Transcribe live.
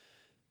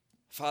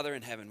Father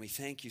in heaven, we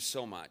thank you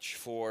so much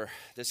for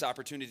this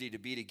opportunity to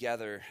be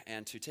together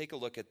and to take a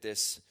look at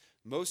this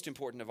most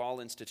important of all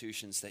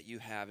institutions that you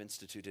have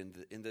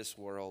instituted in this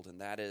world,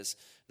 and that is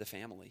the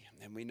family.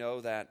 And we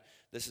know that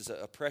this is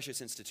a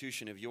precious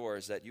institution of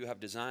yours that you have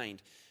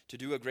designed to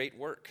do a great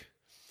work.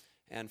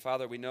 And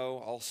Father, we know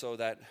also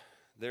that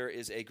there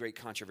is a great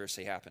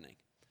controversy happening.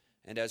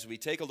 And as we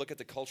take a look at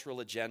the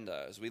cultural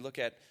agenda, as we look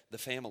at the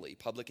family,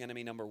 public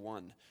enemy number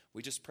one,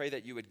 we just pray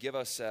that you would give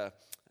us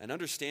an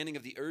understanding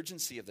of the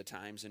urgency of the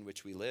times in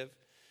which we live,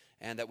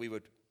 and that we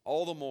would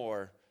all the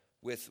more,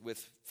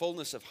 with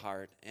fullness of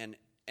heart and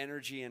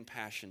energy and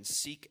passion,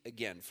 seek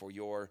again for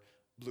your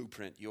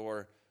blueprint,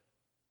 your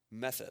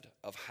method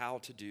of how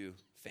to do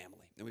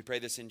family. And we pray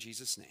this in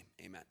Jesus' name.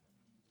 Amen.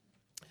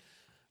 I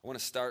want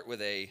to start with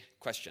a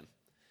question.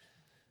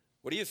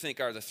 What do you think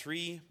are the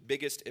three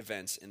biggest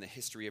events in the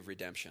history of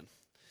redemption?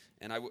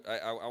 And I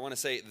want to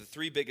say the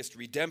three biggest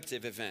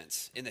redemptive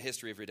events in the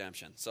history of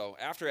redemption. So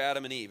after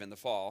Adam and Eve in the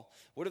fall,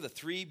 what are the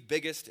three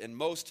biggest and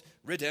most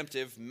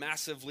redemptive,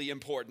 massively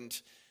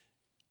important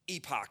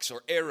epochs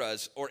or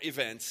eras or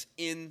events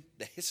in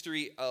the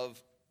history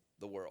of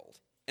the world?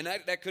 And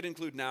that could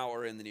include now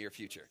or in the near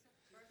future.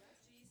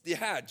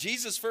 Yeah,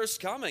 Jesus'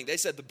 first coming. They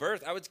said the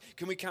birth.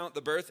 Can we count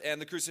the birth and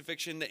the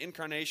crucifixion, the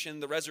incarnation,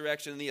 the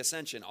resurrection, and the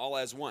ascension all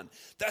as one?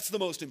 That's the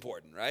most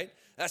important, right?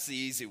 That's the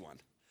easy one.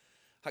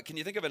 Can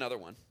you think of another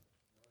one?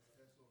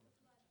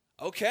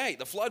 Okay,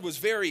 the flood was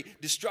very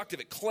destructive.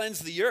 It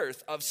cleansed the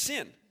earth of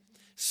sin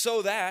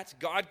so that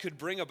God could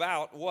bring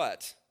about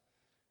what?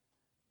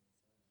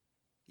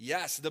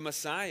 Yes, the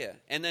Messiah.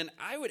 And then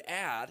I would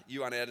add,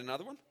 you want to add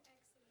another one?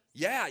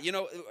 Yeah,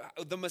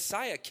 the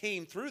Messiah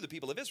came through the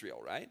people of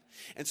Israel, right?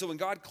 And so when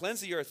God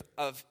cleansed the earth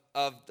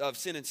of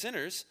sin and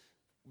sinners,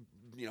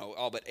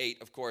 all but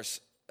 8, of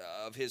course,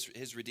 of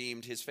his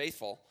redeemed, his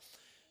faithful,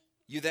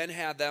 you then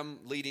had them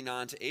leading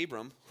on to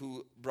Abram,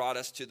 who brought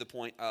us to the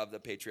point of the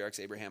patriarchs,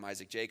 Abraham,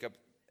 Isaac, Jacob,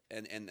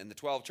 and the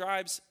 12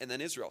 tribes, and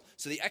then Israel.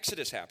 So the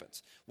Exodus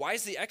happens. Why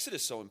is the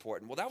Exodus so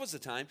important? Well, that was the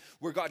time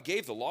where God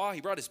gave the law.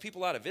 He brought his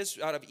people out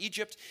of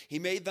Egypt. He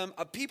made them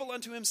a people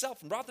unto himself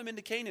and brought them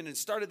into Canaan and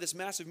started this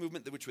massive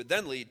movement which would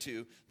then lead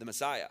to the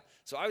Messiah.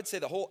 So I would say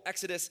the whole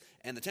Exodus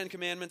and the 10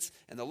 Commandments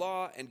and the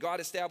law and God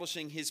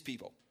establishing his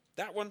people.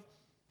 That one,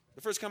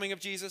 the first coming of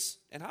Jesus,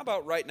 and how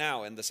about right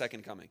now in the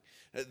second coming?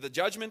 The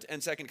judgment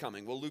and second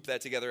coming. We'll loop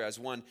that together as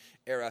one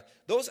era.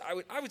 Those,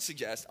 I would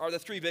suggest, are the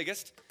three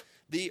biggest.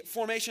 The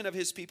formation of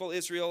his people,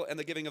 Israel, and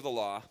the giving of the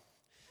law,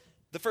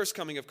 the first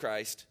coming of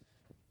Christ,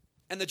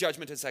 and the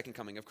judgment and second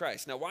coming of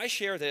Christ. Now, why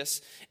share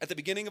this at the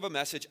beginning of a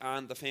message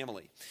on the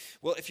family?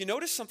 Well, if you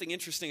notice something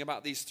interesting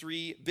about these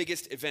three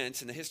biggest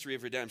events in the history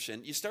of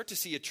redemption, you start to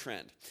see a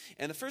trend.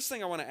 And the first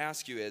thing I want to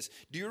ask you is,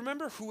 do you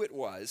remember who it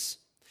was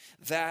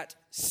that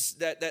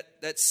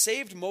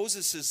saved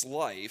Moses'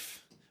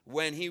 life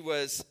when he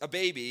was a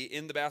baby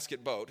in the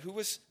basket boat? Who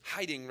was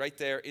hiding right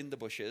there in the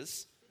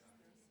bushes?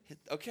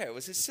 Okay, it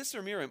was his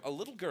sister Miriam, a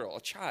little girl, a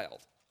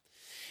child.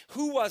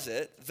 Who was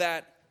it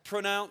that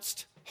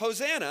pronounced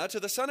Hosanna to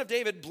the Son of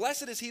David,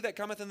 blessed is he that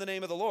cometh in the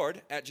name of the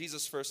Lord, at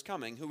Jesus' first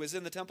coming, who was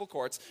in the temple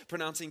courts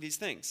pronouncing these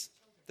things?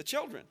 The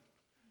children.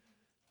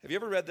 Have you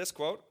ever read this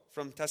quote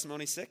from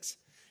Testimony 6?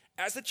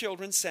 As the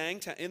children sang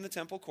in the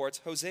temple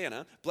courts,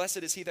 Hosanna,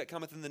 blessed is he that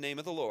cometh in the name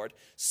of the Lord,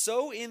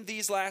 so in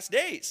these last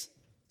days.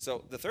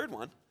 So the third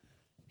one.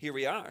 Here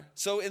we are.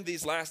 So in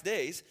these last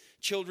days,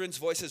 children's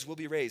voices will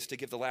be raised to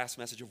give the last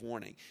message of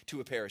warning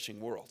to a perishing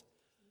world.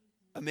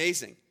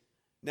 Amazing.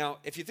 Now,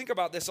 if you think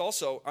about this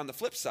also on the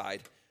flip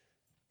side,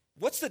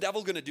 what's the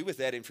devil going to do with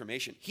that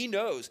information? He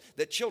knows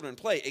that children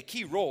play a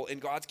key role in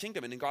God's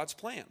kingdom and in God's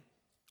plan.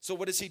 So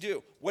what does he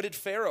do? What did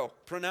Pharaoh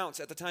pronounce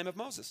at the time of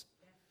Moses?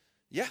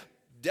 Yeah,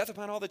 death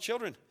upon all the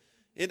children,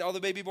 and all the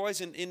baby boys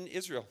in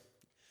Israel.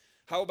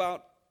 How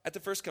about at the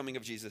first coming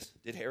of Jesus?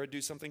 Did Herod do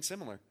something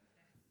similar?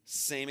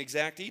 Same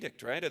exact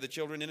edict, right, of the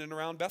children in and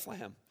around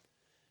Bethlehem.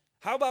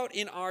 How about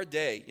in our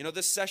day?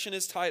 This session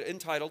is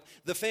entitled,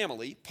 The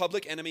Family,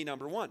 Public Enemy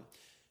Number One.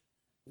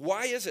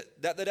 Why is it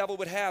that the devil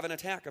would have an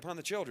attack upon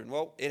the children?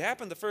 Well, it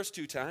happened the first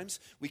 2 times.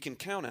 We can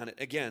count on it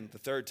again the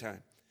third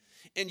time.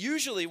 And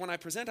usually when I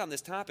present on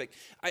this topic,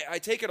 I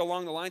take it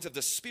along the lines of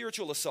the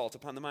spiritual assault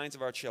upon the minds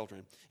of our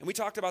children. And we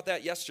talked about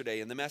that yesterday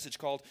in the message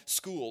called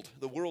Schooled,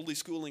 the Worldly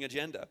Schooling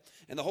Agenda.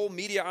 And the whole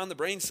Media on the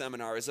Brain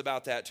seminar is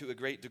about that to a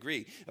great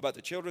degree, about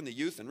the children, the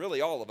youth, and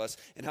really all of us,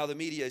 and how the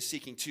media is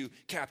seeking to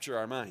capture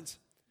our minds.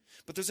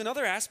 But there's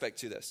another aspect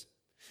to this.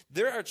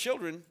 There are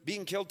children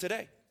being killed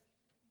today.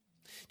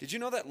 Did you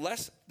know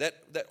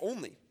that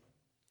only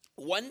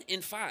 1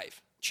 in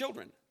 5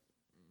 children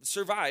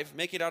survive,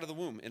 make it out of the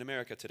womb in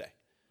America today?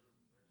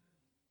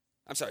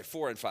 I'm sorry,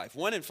 4 in 5.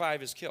 1 in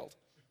 5 is killed.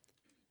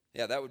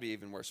 Yeah, that would be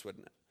even worse,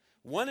 wouldn't it?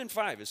 1 in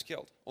 5 is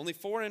killed. Only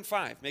 4 in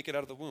 5 make it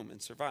out of the womb and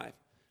survive.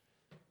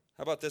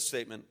 How about this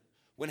statement?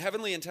 When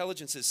heavenly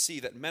intelligences see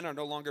that men are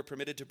no longer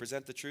permitted to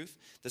present the truth,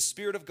 the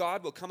Spirit of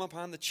God will come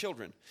upon the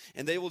children,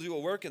 and they will do a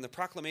work in the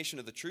proclamation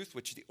of the truth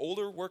which the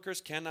older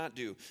workers cannot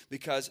do,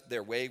 because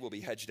their way will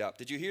be hedged up.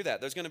 Did you hear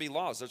that? There's going to be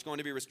laws. There's going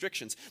to be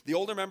restrictions. The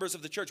older members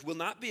of the church will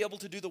not be able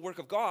to do the work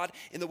of God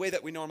in the way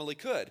that we normally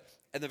could.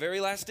 In the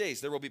very last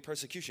days, there will be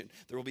persecution.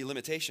 There will be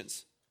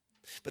limitations.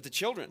 But the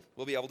children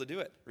will be able to do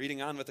it.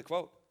 Reading on with the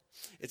quote.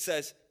 It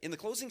says, in the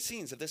closing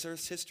scenes of this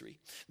earth's history,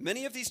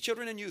 many of these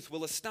children and youth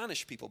will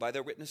astonish people by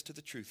their witness to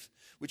the truth,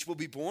 which will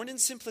be born in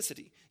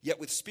simplicity, yet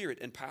with spirit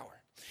and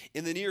power.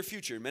 In the near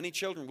future, many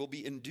children will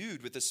be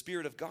endued with the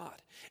Spirit of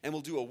God and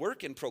will do a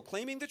work in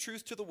proclaiming the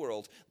truth to the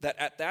world that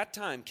at that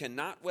time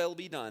cannot well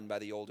be done by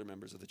the older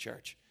members of the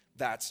church.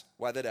 That's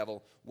why the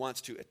devil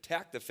wants to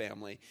attack the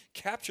family,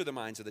 capture the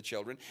minds of the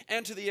children,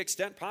 and to the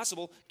extent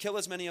possible, kill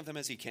as many of them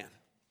as he can.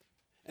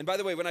 And by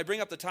the way, when I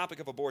bring up the topic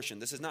of abortion,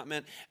 this is not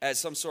meant as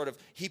some sort of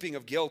heaping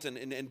of guilt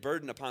and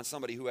burden upon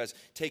somebody who has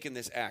taken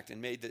this act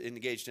and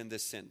engaged in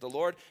this sin. The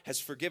Lord has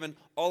forgiven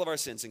all of our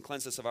sins and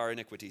cleansed us of our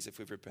iniquities if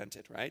we've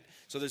repented, right?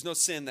 So there's no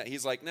sin that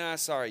he's like, nah,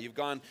 sorry, you've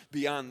gone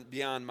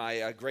beyond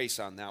my grace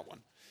on that one.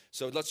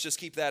 So let's just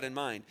keep that in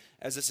mind,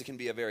 as this can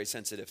be a very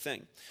sensitive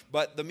thing.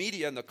 But the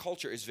media and the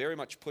culture is very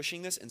much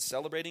pushing this and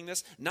celebrating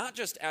this, not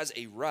just as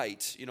a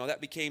right. You know,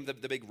 that became the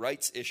big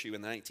rights issue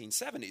in the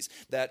 1970s,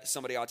 that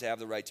somebody ought to have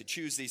the right to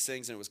choose these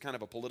things, and it was kind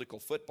of a political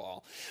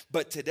football.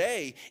 But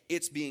today,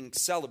 it's being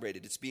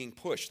celebrated. It's being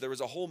pushed. There was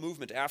a whole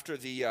movement after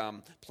the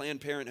Planned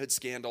Parenthood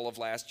scandal of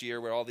last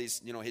year, where all these,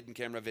 hidden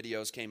camera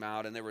videos came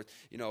out, and they were,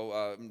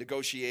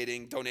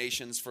 negotiating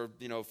donations for,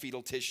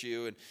 fetal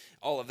tissue and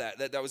all of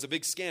that. That was a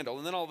big scandal.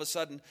 And then all of a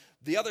sudden,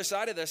 the other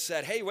side of this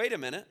said, hey, wait a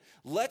minute,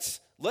 let's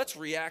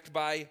react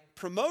by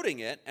promoting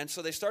it. And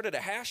so they started a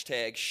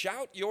hashtag,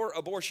 Shout Your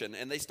Abortion,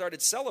 and they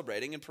started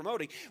celebrating and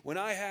promoting. When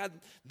I had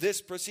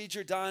this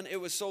procedure done, it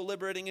was so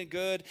liberating and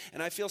good,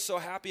 and I feel so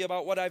happy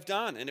about what I've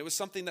done. And it was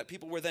something that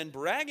people were then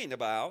bragging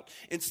about,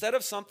 instead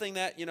of something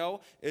that,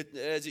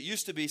 as it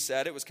used to be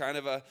said, it was kind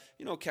of a,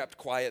 kept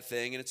quiet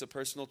thing, and it's a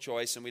personal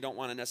choice, and we don't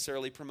want to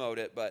necessarily promote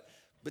it. But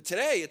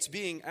today, it's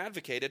being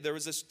advocated. There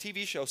was this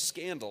TV show,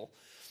 Scandal.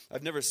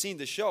 I've never seen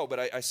the show,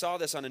 but I saw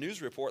this on a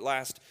news report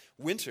last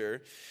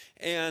winter,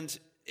 and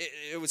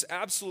it was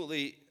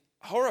absolutely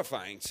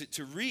horrifying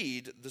to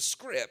read the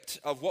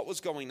script of what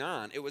was going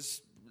on. It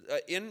was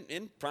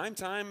in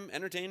primetime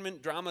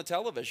entertainment drama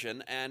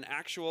television, an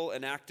actual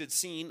enacted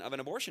scene of an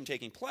abortion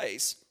taking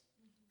place.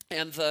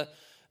 And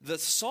the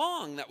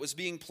song that was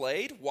being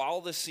played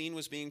while the scene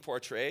was being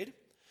portrayed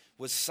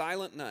was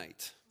Silent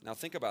Night. Now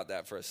think about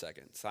that for a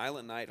second.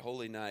 Silent night,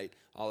 holy night,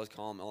 all is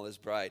calm, all is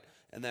bright.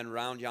 And then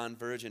round yon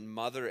virgin,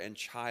 mother and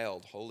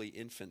child, holy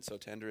infant, so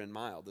tender and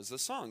mild. There's a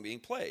song being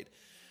played.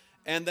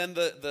 And then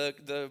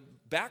the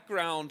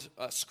background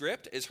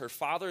script is her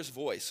father's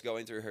voice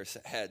going through her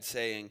head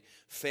saying,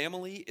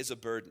 family is a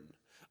burden,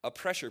 a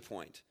pressure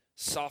point,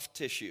 soft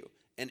tissue,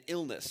 an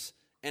illness,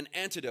 an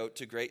antidote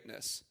to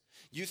greatness.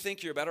 You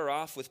think you're better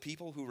off with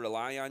people who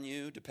rely on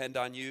you, depend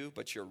on you,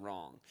 but you're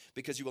wrong,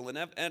 because you will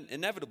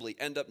inevitably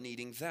end up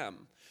needing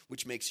them,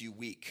 which makes you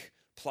weak,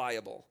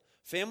 pliable.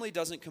 Family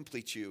doesn't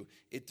complete you,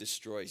 it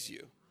destroys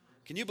you.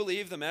 Can you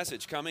believe the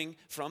message coming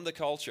from the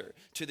culture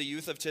to the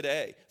youth of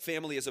today?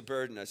 Family is a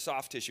burden, a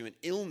soft tissue, an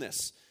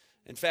illness.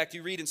 In fact,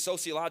 you read in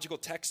sociological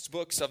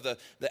textbooks of the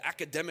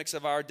academics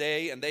of our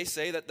day, and they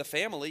say that the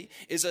family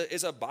is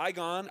a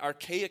bygone,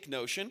 archaic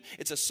notion.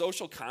 It's a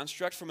social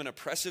construct from an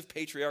oppressive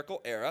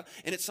patriarchal era,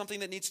 and it's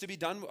something that needs to be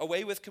done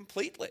away with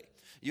completely.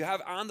 You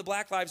have on the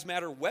Black Lives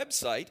Matter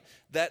website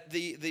that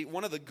the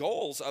one of the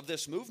goals of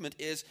this movement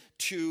is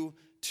to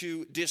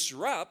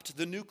disrupt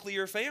the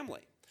nuclear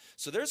family.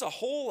 So there's a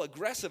whole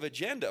aggressive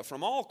agenda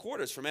from all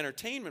quarters, from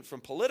entertainment,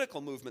 from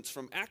political movements,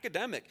 from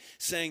academic,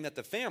 saying that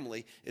the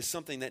family is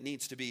something that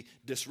needs to be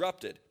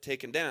disrupted,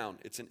 taken down.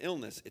 It's an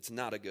illness. It's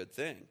not a good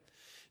thing.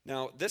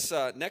 Now, this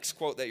next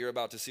quote that you're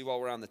about to see while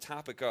we're on the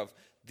topic of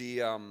the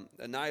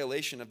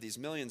annihilation of these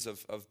millions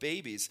of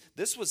babies,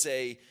 this was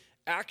a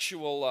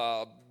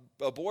actual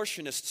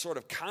abortionist sort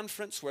of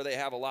conference where they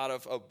have a lot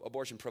of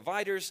abortion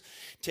providers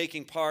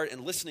taking part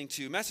and listening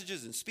to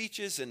messages and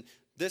speeches. And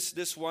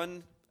this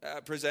one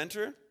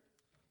presenter,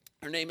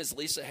 her name is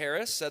Lisa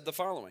Harris, said the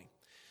following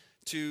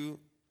to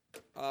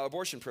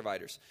abortion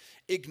providers.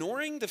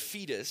 Ignoring the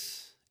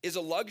fetus is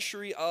a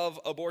luxury of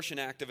abortion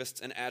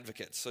activists and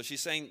advocates. So she's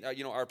saying,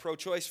 our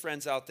pro-choice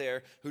friends out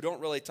there who don't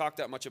really talk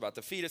that much about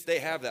the fetus, they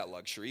have that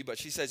luxury. But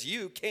she says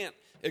you can't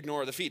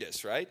ignore the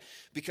fetus, right?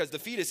 Because the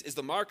fetus is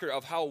the marker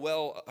of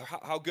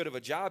how good of a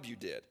job you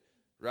did,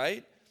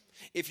 right?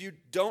 If you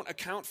don't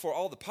account for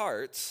all the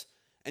parts,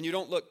 and you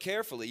don't look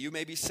carefully, you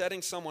may be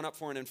setting someone up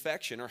for an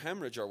infection or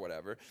hemorrhage or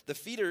whatever. The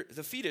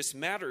fetus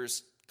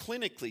matters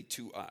clinically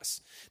to us.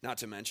 Not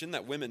to mention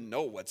that women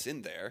know what's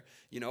in there.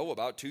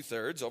 About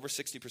 2/3, over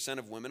 60%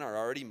 of women are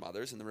already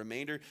mothers, and the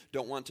remainder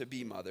don't want to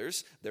be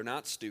mothers. They're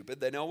not stupid.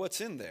 They know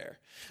what's in there.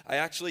 I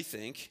actually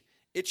think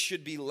it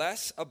should be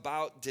less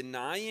about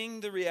denying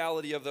the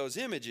reality of those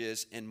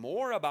images and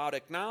more about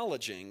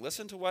acknowledging.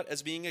 Listen to what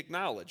is being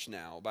acknowledged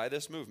now by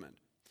this movement.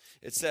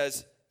 It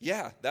says,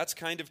 yeah, that's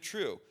kind of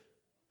true.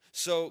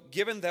 So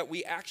given that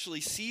we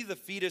actually see the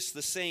fetus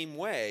the same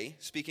way,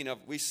 speaking of,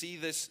 we see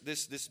this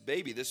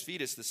baby, this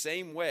fetus, the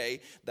same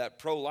way that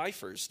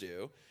pro-lifers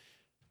do,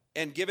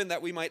 and given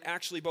that we might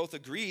actually both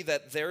agree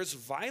that there's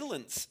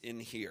violence in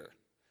here,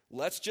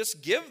 let's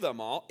just give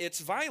them all. It's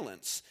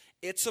violence.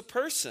 It's a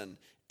person.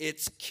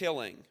 It's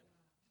killing.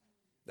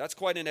 That's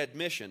quite an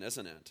admission,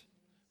 isn't it?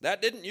 That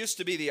didn't used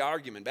to be the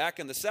argument. Back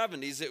in the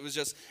 70s,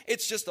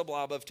 it's just a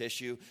blob of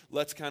tissue.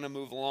 Let's kind of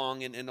move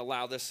along and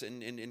allow this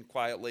and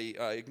quietly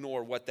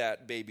ignore what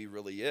that baby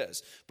really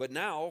is. But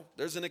now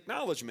there's an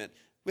acknowledgement.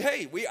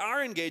 Hey, we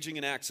are engaging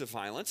in acts of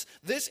violence.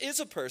 This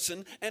is a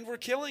person, and we're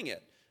killing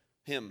it.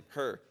 Him,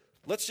 her.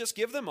 Let's just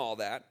give them all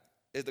that.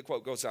 The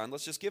quote goes on,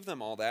 let's just give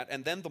them all that.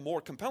 And then the more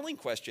compelling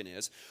question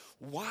is,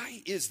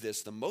 why is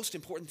this the most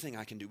important thing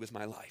I can do with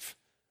my life?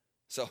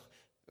 So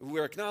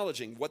we're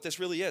acknowledging what this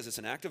really is. It's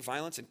an act of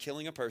violence and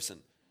killing a person.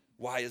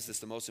 Why is this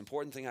the most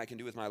important thing I can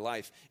do with my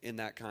life in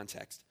that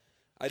context?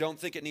 I don't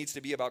think it needs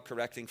to be about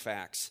correcting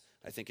facts.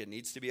 I think it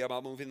needs to be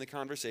about moving the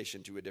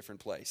conversation to a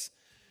different place.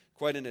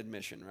 Quite an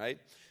admission, right?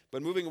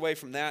 But moving away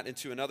from that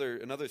into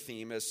another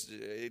theme, as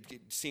it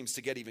seems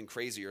to get even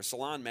crazier.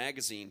 Salon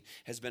Magazine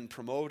has been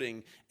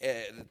promoting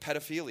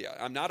pedophilia.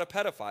 I'm not a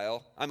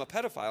pedophile. I'm a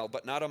pedophile,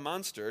 but not a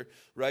monster,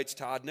 writes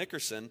Todd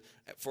Nickerson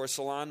for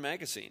Salon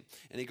Magazine.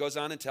 And he goes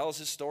on and tells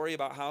his story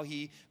about how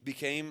he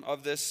became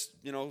of this,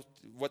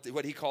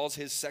 what he calls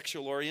his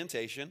sexual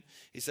orientation.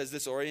 He says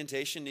this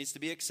orientation needs to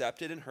be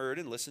accepted and heard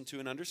and listened to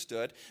and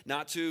understood,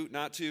 not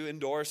to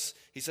endorse.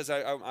 He says,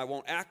 I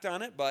won't act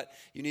on it, but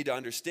you need to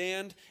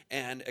understand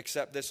and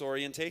accept this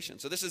orientation.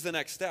 So this is the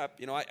next step.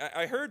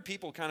 I heard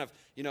people kind of,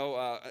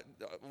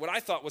 what I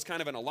thought was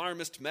kind of an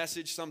alarmist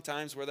message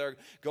sometimes where they're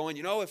going,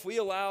 if we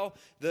allow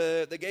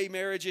the gay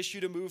marriage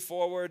issue to move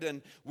forward,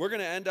 and we're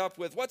going to end up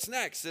with what's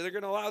next? They're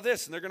going to allow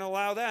this, and they're going to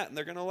allow that, and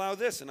they're going to allow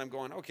this. And I'm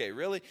going, okay,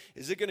 really?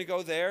 Is it going to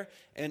go there?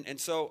 And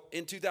so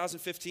in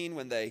 2015,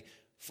 when they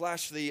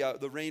flashed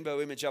the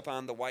rainbow image up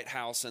on the White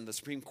House, and the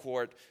Supreme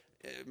Court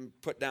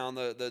put down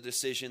the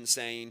decision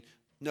saying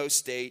no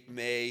state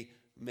may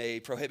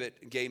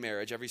prohibit gay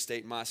marriage. Every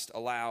state must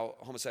allow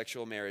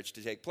homosexual marriage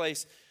to take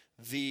place.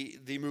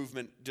 The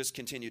movement just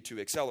continued to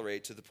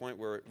accelerate to the point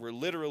where we're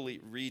literally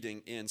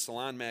reading in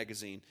Salon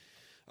Magazine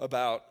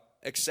about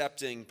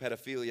accepting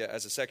pedophilia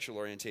as a sexual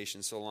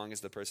orientation so long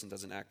as the person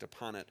doesn't act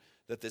upon it,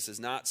 that this is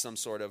not some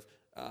sort of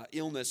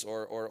illness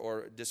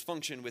or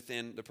dysfunction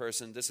within the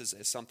person. This is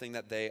something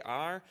that they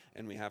are,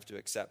 and we have to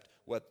accept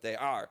what they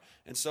are.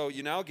 And so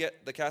you now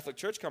get the Catholic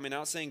Church coming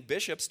out saying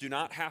bishops do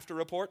not have to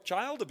report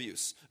child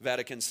abuse,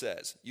 Vatican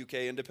says. UK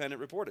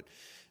Independent reported.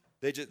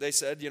 They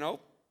said,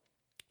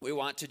 we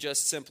want to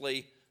just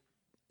simply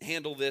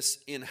handle this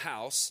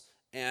in-house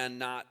and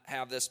not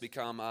have this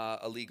become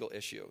a legal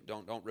issue.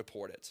 Don't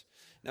report it.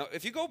 Now,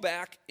 if you go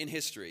back in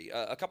history,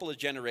 a couple of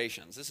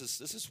generations, this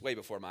is way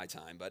before my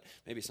time, but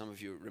maybe some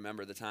of you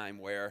remember the time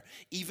where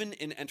even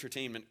in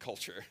entertainment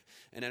culture,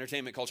 and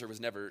entertainment culture was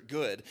never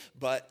good,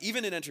 but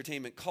even in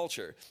entertainment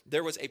culture,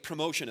 there was a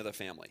promotion of the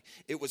family.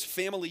 It was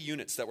family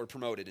units that were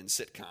promoted in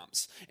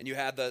sitcoms. And you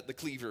had the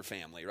Cleaver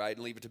family, right,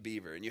 and Leave It to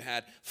Beaver, and you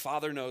had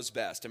Father Knows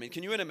Best. I mean,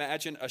 can you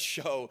imagine a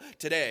show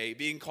today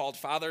being called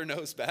Father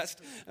Knows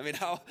Best? I mean,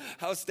 how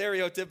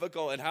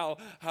stereotypical and how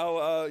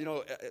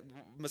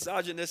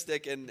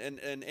misogynistic and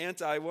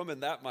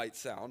anti-woman that might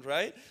sound,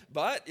 right?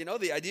 But,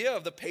 the idea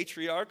of the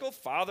patriarchal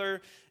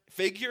father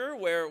figure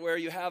where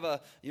you have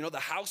the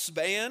house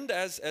band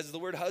as the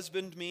word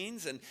husband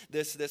means, and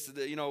this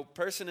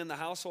person in the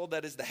household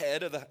that is the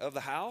head of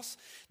the house,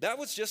 that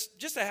was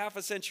just a half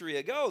a century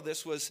ago.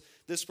 This was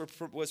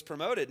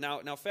promoted.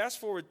 Now fast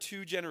forward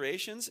 2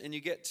 generations and you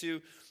get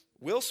to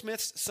Will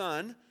Smith's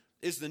son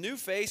is the new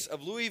face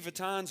of Louis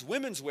Vuitton's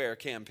women's wear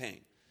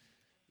campaign.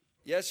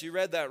 Yes, you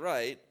read that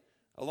right.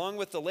 Along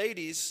with the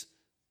ladies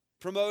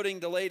promoting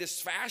the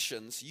latest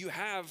fashions, you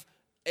have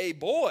a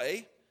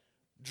boy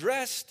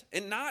dressed,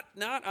 and not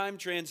I'm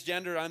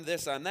transgender, I'm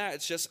this, I'm that.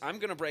 It's just I'm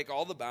going to break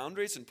all the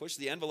boundaries and push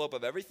the envelope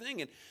of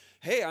everything. And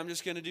hey, I'm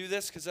just going to do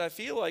this because I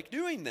feel like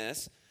doing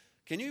this.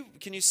 Can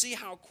you see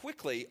how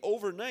quickly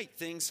overnight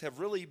things have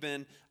really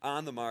been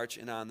on the march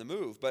and on the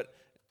move? But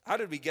how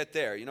did we get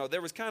there?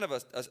 There was kind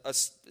of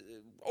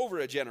over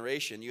a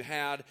generation, you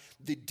had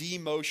the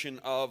demotion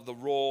of the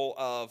role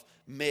of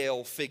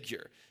male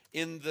figure.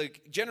 In the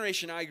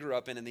generation I grew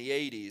up in the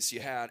 80s,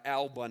 you had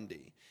Al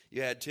Bundy.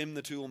 You had Tim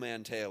the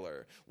Toolman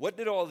Taylor. What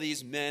did all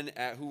these men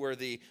who were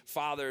the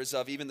fathers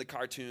of even the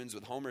cartoons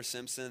with Homer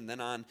Simpson, and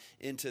then on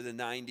into the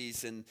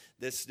 90s and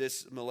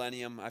this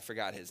millennium, I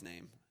forgot his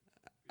name.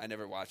 I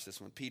never watched this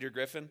one. Peter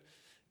Griffin.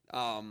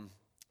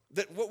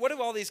 What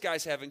do all these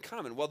guys have in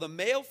common? Well, the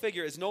male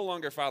figure is no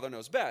longer father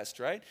knows best,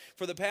 right?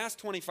 For the past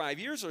 25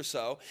 years or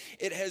so,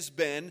 it has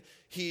been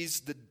he's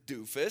the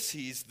doofus,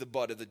 he's the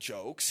butt of the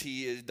jokes,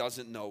 he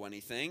doesn't know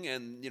anything,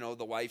 and,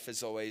 the wife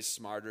is always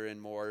smarter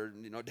and more,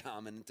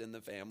 dominant in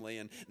the family,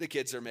 and the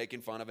kids are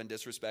making fun of and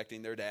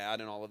disrespecting their dad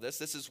and all of this.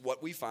 This is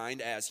what we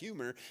find as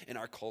humor in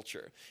our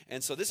culture.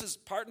 And so this is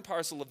part and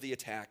parcel of the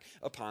attack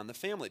upon the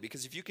family,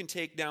 because if you can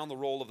take down the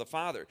role of the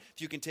father,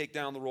 if you can take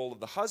down the role of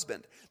the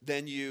husband,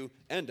 then you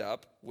end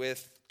up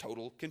with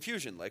total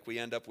confusion, like we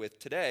end up with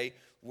today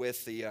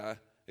with the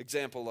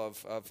example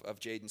of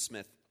Jaden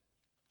Smith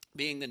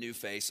being the new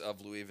face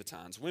of Louis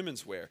Vuitton's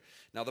women's wear.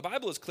 Now, the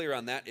Bible is clear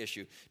on that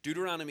issue.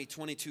 Deuteronomy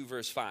 22,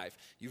 verse 5.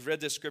 You've read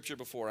this scripture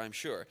before, I'm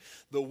sure.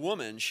 The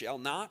woman shall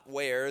not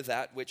wear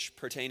that which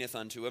pertaineth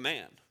unto a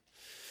man,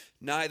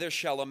 neither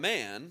shall a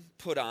man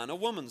put on a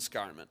woman's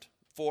garment.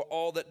 For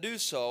all that do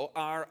so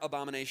are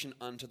abomination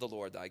unto the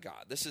Lord thy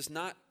God. This is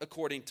not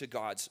according to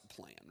God's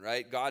plan,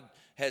 right? God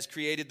has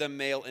created them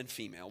male and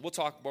female. We'll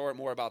talk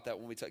more about that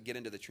when we get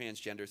into the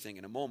transgender thing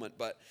in a moment.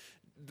 But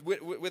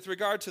with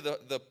regard to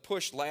the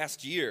push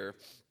last year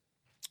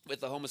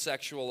with the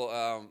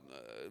homosexual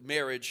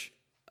marriage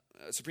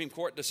Supreme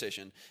Court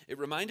decision, it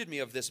reminded me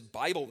of this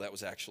Bible that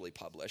was actually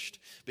published,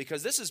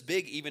 because this is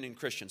big even in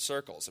Christian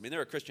circles. I mean, there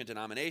are Christian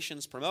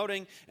denominations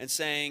promoting and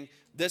saying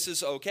this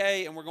is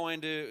okay, and we're going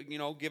to,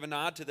 give a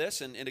nod to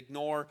this and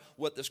ignore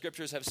what the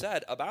scriptures have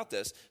said about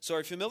this. So are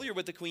you familiar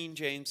with the Queen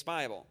James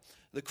Bible?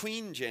 The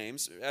Queen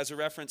James, as a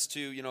reference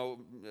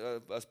to,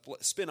 a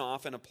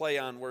spin-off and a play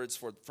on words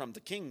from the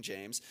King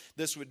James,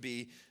 this would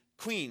be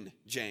Queen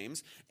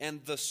James,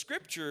 and the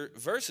scripture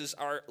verses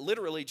are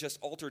literally just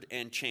altered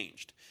and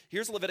changed.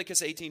 Here's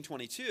Leviticus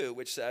 18:22,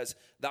 which says,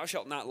 "Thou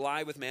shalt not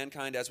lie with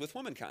mankind as with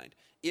womankind.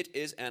 It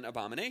is an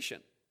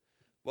abomination."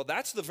 Well,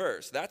 that's the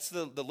verse. That's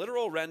the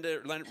literal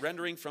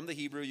rendering from the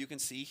Hebrew you can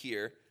see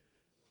here.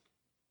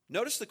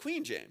 Notice the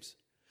Queen James.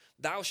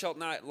 "Thou shalt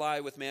not lie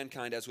with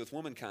mankind as with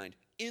womankind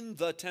in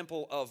the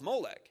temple of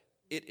Molech.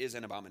 It is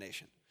an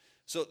abomination."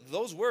 So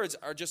those words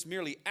are just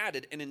merely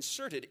added and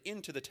inserted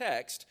into the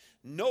text,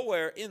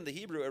 nowhere in the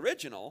Hebrew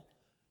original.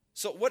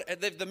 So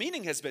the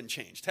meaning has been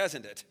changed,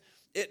 hasn't it?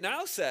 It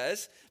now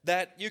says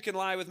that you can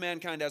lie with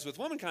mankind as with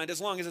womankind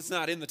as long as it's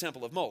not in the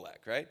temple of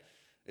Molech, right?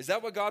 Is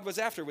that what God was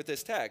after with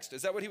this text?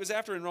 Is that what he was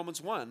after in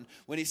Romans 1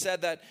 when he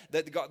said that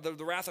the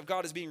wrath of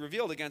God is being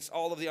revealed against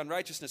all of the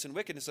unrighteousness and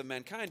wickedness of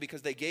mankind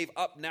because they gave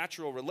up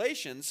natural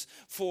relations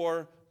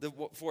for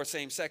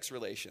same-sex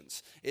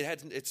relations?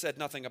 It said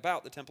nothing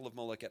about the temple of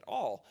Moloch at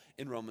all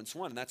in Romans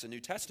 1, and that's a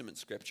New Testament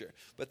scripture.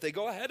 But they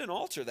go ahead and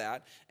alter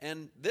that,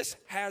 and this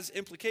has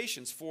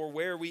implications for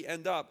where we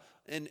end up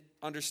in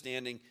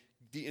understanding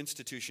the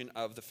institution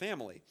of the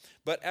family.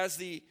 But as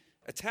the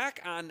attack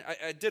on,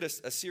 I did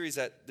a series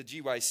at the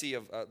GYC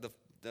of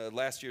the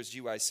last year's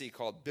GYC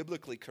called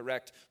Biblically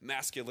Correct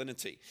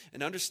Masculinity,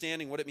 and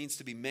understanding what it means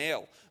to be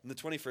male in the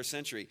 21st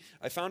century.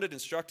 I found it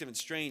instructive and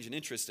strange and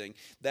interesting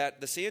that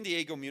the San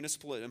Diego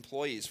municipal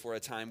employees for a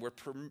time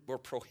were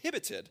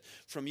prohibited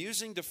from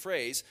using the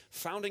phrase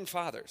founding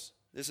fathers.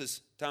 This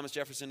is Thomas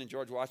Jefferson and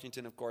George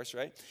Washington, of course,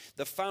 right?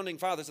 The founding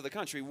fathers of the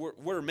country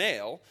were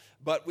male,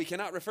 but we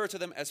cannot refer to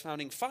them as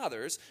founding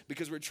fathers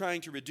because we're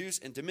trying to reduce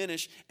and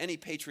diminish any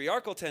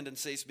patriarchal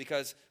tendencies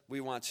because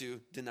we want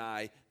to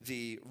deny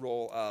the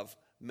role of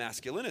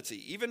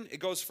masculinity. Even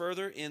it goes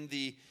further in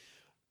the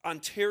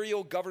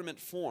Ontario government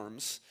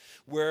forms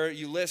where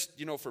you list,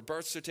 for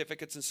birth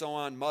certificates and so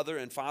on, mother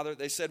and father.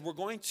 They said we're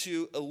going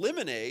to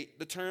eliminate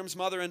the terms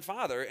mother and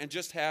father and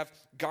just have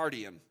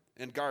guardian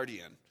and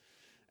guardian.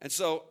 And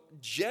so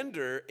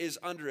gender is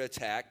under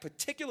attack,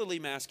 particularly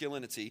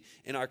masculinity,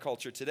 in our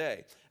culture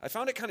today. I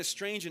found it kind of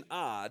strange and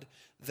odd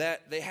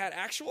that they had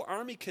actual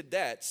Army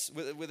cadets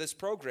with this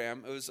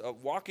program. It was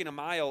walking a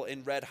mile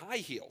in red high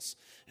heels.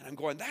 And I'm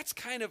going, that's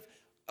kind of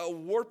a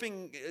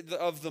warping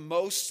of the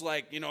most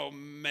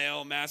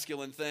male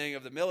masculine thing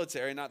of the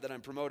military. Not that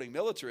I'm promoting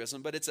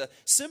militarism, but it's a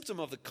symptom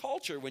of the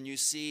culture when you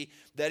see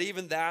that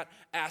even that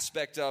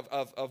aspect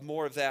of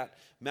more of that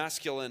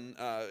masculine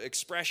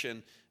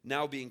expression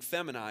now being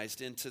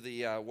feminized into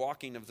the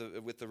walking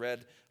with the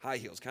red high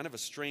heels. Kind of a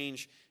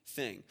strange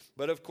thing.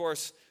 But of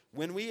course,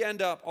 when we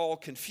end up all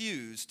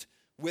confused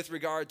with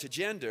regard to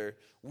gender,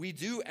 we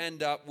do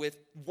end up with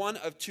one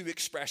of two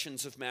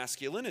expressions of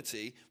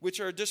masculinity,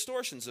 which are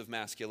distortions of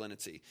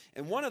masculinity.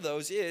 And one of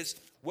those is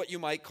what you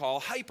might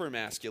call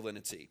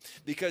hypermasculinity.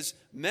 Because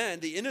men,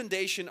 the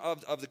inundation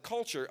of the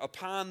culture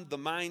upon the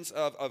minds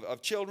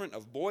of children,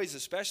 of boys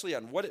especially,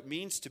 on what it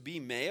means to be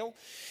male,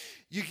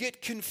 you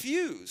get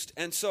confused.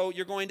 And so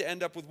you're going to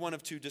end up with one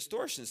of two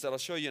distortions that I'll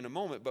show you in a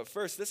moment. But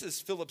first, this is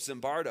Philip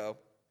Zimbardo,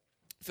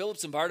 Philip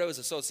Zimbardo is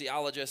a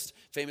sociologist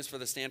famous for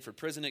the Stanford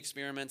prison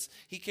experiments.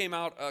 He came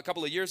out a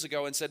couple of years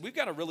ago and said, we've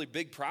got a really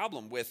big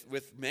problem with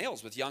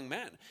males, with young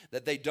men,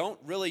 that they don't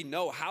really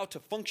know how to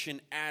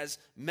function as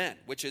men,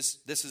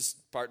 this is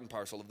part and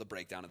parcel of the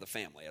breakdown of the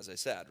family, as I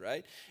said,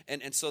 right?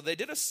 And so they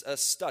did a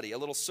study, a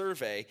little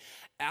survey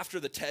after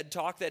the TED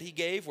Talk that he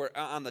gave, where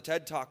on the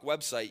TED Talk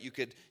website, you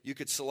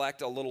could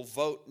select a little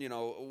vote,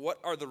 what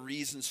are the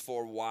reasons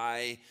for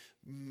why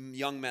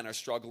young men are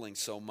struggling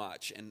so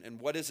much, and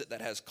what is it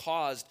that has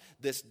caused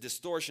this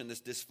distortion,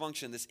 this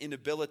dysfunction, this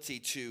inability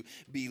to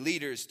be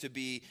leaders, to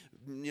be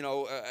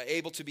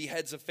able to be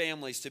heads of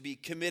families, to be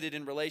committed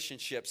in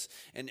relationships.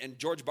 And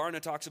George Barna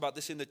talks about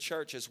this in the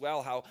church as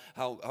well,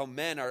 how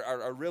men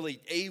are really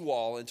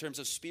AWOL in terms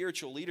of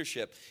spiritual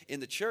leadership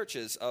in the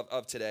churches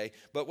of today.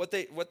 But what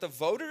the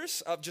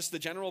voters of just the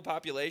general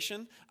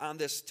population on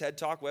this TED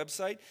Talk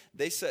website,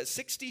 they said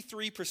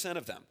 63%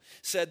 of them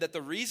said that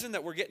the reason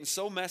that we're getting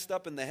so messed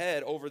up in the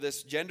head over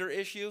this gender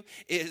issue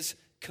is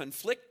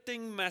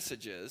conflicting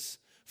messages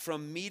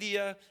from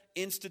media,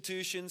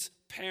 institutions,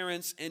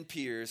 parents, and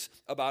peers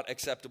about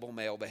acceptable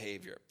male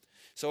behavior.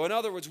 So in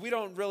other words, we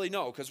don't really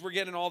know because we're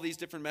getting all these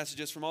different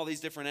messages from all these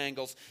different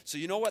angles. So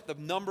you know what the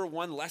number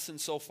one lesson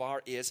so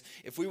far is?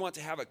 If we want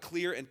to have a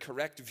clear and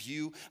correct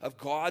view of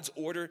God's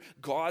order,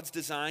 God's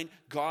design,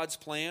 God's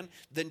plan,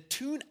 then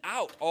tune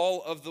out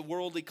all of the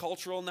worldly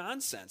cultural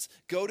nonsense.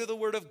 Go to the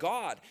Word of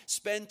God.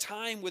 Spend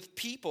time with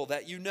people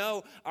that you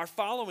know are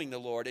following the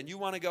Lord, and you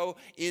want to go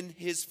in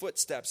His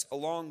footsteps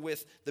along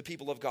with the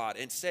people of God,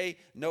 and say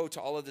no to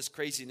all of this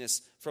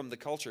craziness from the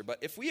culture. But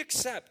if we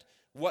accept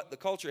what the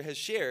culture has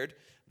shared,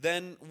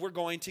 then we're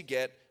going to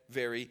get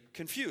very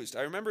confused.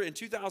 I remember in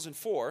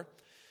 2004,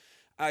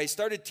 I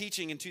started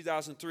teaching in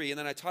 2003, and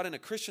then I taught in a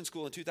Christian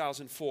school in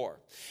 2004.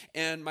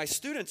 And my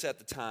students at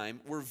the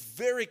time were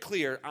very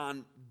clear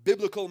on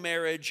biblical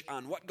marriage,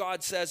 on what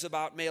God says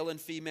about male and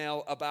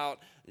female, about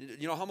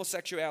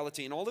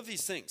homosexuality and all of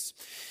these things.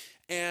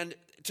 And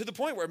to the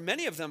point where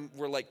many of them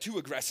were like too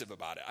aggressive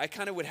about it. I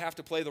kind of would have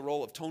to play the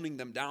role of toning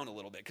them down a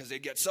little bit because they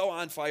get so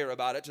on fire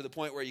about it to the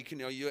point where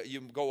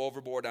you go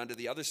overboard onto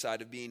the other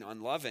side of being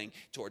unloving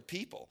toward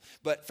people.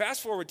 But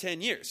fast forward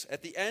 10 years.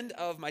 At the end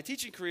of my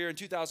teaching career in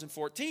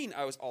 2014,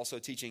 I was also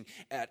teaching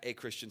at a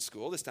Christian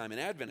school, this time an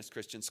Adventist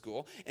Christian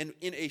school. And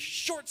in a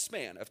short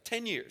span of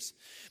 10 years,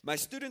 my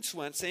students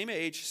went, same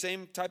age,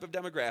 same type of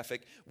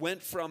demographic,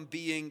 went from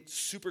being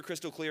super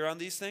crystal clear on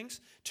these things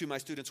to my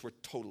students were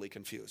totally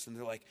confused. And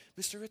they're like,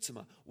 Mr.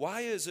 Ritsema,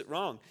 why is it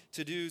wrong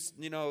to do,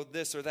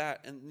 this or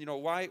that? And,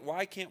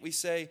 why can't we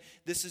say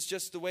this is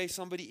just the way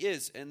somebody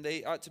is and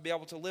they ought to be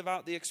able to live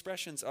out the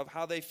expressions of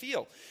how they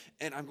feel?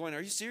 And I'm going,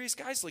 are you serious,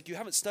 guys? Like, you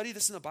haven't studied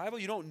this in the Bible?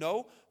 You don't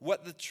know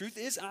what the truth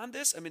is on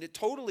this? I mean, it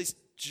totally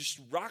just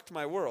rocked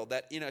my world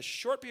that in a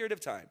short period of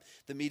time,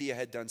 the media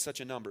had done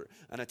such a number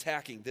on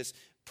attacking this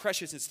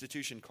precious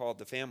institution called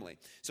the family.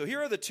 So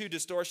here are the two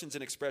distortions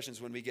and expressions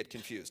when we get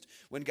confused.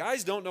 When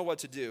guys don't know what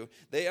to do,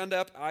 they end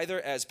up either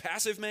as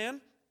passive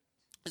man.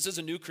 This is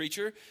a new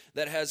creature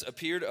that has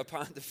appeared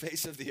upon the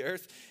face of the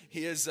earth.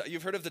 He is,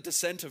 you've heard of the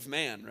descent of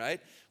man,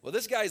 right? Well,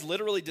 this guy's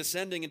literally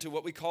descending into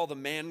what we call the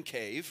man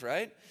cave,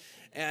 right?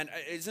 And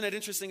isn't it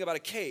interesting about a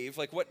cave?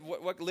 Like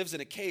what lives in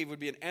a cave would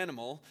be an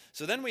animal.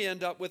 So then we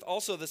end up with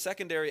also the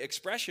secondary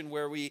expression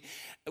where we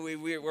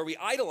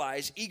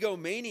idolize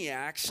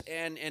egomaniacs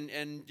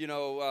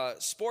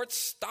and sports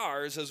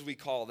stars, as we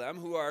call them,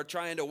 who are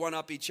trying to one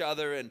up each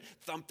other and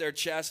thump their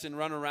chest and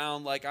run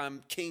around like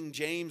I'm King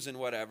James and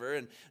whatever,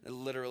 and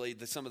literally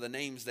some of the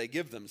names they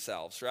give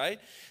themselves, right?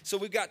 So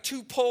we've got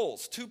two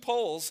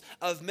poles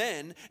of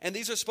men, and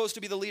these are supposed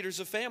to be the leaders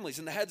of families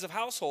and the heads of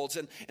households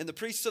and the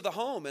priests of the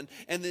home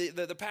and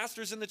the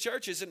pastors in the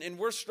churches, and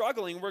we're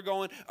struggling. We're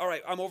going, all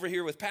right, I'm over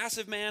here with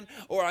passive man,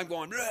 or I'm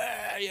going,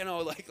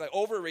 like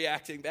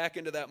overreacting back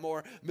into that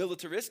more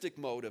militaristic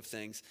mode of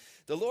things.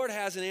 The Lord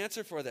has an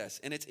answer for this,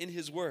 and it's in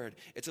His Word.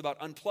 It's about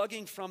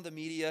unplugging from the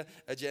media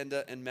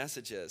agenda and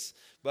messages.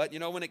 But,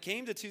 when it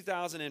came to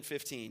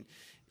 2015,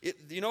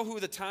 you know who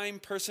the Time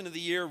Person of the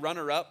Year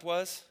runner-up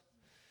was?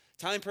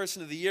 Time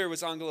Person of the Year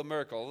was Angela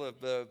Merkel,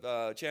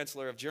 the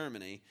Chancellor of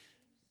Germany.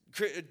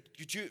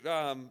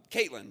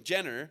 Caitlyn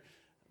Jenner,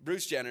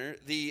 Bruce Jenner,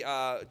 the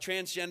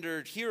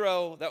transgender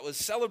hero that was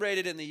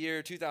celebrated in the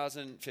year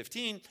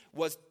 2015,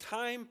 was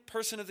Time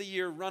Person of the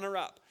Year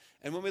runner-up.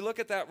 And when we look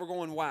at that, we're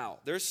going, wow,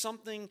 there's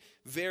something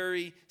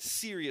very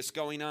serious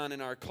going on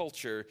in our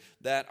culture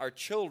that our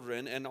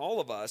children and all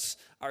of us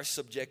are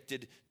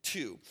subjected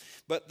to.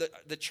 But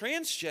the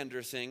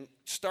transgender thing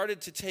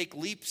started to take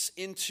leaps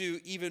into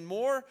even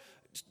more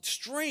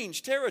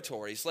strange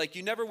territories like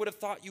you never would have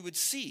thought you would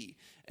see.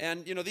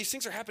 And, these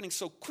things are happening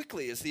so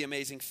quickly is the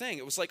amazing thing.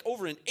 It was like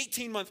over an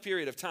 18-month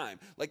period of time.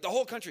 Like the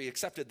whole country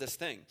accepted this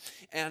thing.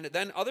 And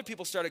then other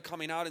people started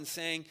coming out and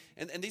saying,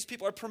 and these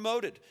people are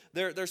promoted.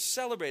 They're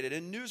celebrated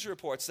in news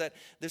reports that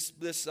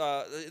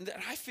and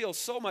I feel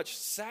so much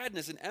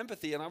sadness and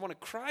empathy, and I want to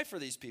cry for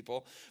these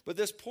people. But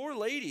this poor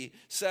lady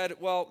said,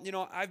 well,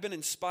 I've been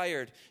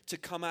inspired to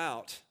come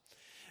out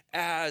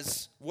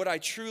as what I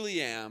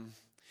truly am,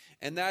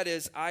 and that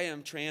is I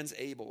am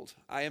transabled.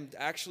 I am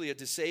actually a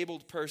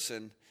disabled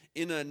person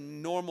in a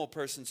normal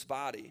person's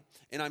body,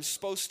 and I'm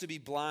supposed to be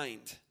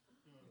blind.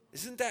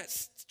 Isn't that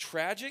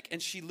tragic?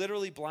 And she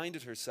literally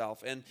blinded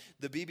herself. And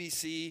the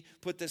BBC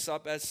put this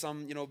up as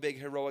some, big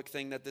heroic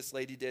thing that this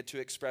lady did to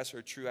express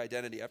her true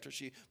identity after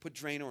she put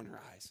Drano in her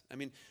eyes. I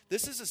mean,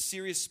 this is a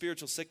serious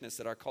spiritual sickness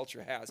that our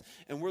culture has.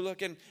 And we're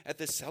looking at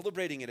this,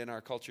 celebrating it in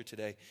our culture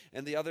today.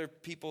 And the other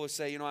people who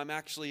say, I'm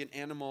actually an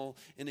animal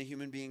in a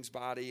human being's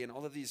body, and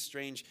all of these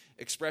strange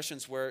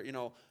expressions where,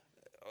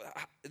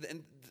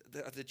 and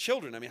the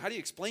children, how do you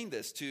explain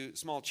this to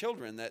small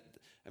children?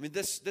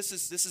 This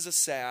is a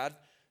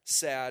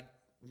sad,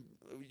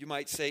 you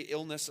might say,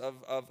 illness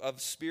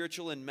of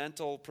spiritual and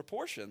mental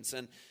proportions.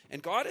 And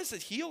God is a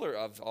healer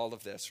of all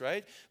of this,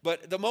 right?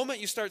 But the moment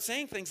you start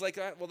saying things like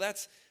that, well,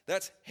 that's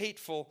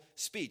hateful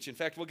speech. In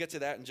fact, we'll get to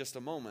that in just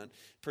a moment,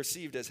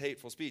 perceived as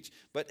hateful speech.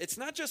 But it's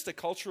not just a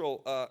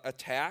cultural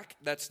attack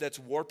that's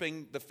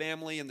warping the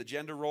family and the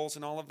gender roles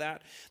and all of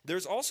that.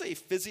 There's also a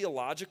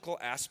physiological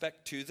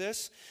aspect to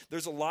this.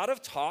 There's a lot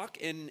of talk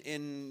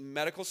in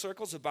medical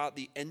circles about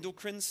the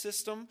endocrine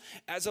system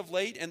as of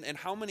late, and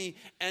how many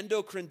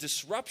endocrine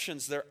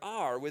disruptions there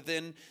are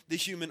within the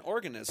human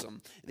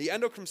organism. The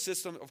endocrine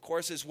system, of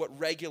course, is what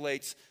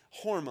regulates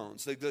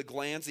hormones. The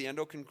glands, the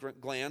endocrine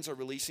glands, are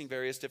releasing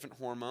various different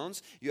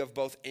hormones. You have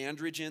both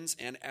androgens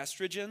and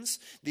estrogens.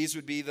 These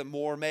would be the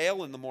more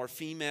male and the more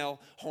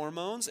female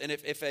hormones. And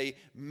if a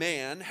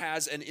man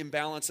has an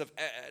imbalance of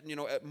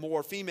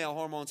more female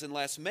hormones and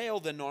less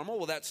male than normal,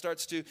 well, that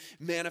starts to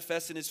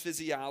manifest in his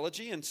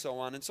physiology and so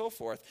on and so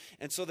forth.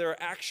 And so there are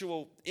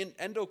actual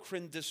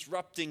endocrine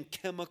disrupting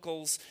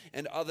chemicals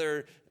and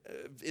other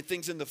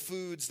things in the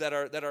foods that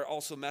are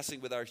also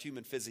messing with our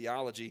human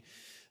physiology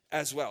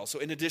as well. So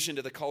in addition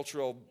to the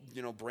cultural,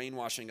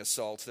 brainwashing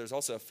assaults, there's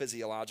also a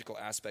physiological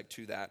aspect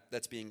to that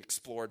that's being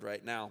explored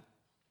right now.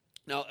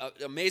 Now,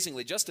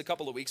 amazingly, just a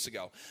couple of weeks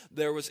ago,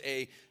 there was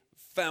a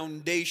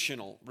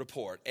foundational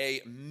report,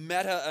 a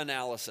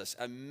meta-analysis,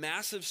 a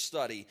massive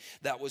study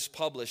that was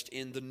published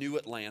in the New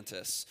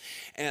Atlantis.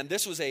 And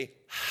this was a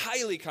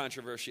highly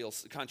controversial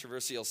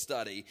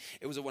study.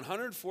 It was a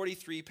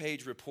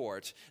 143-page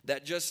report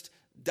that just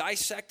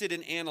dissected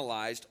and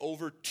analyzed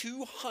over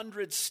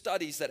 200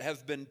 studies that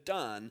have been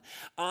done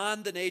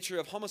on the nature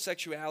of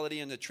homosexuality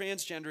and the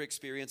transgender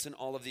experience and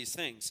all of these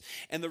things.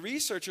 And the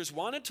researchers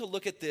wanted to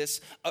look at this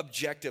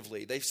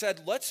objectively. They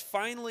said, let's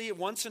finally,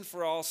 once and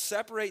for all,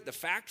 separate the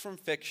fact from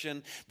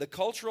fiction, the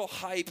cultural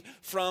hype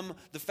from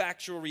the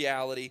factual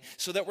reality,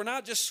 so that we're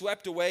not just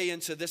swept away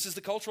into this is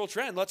the cultural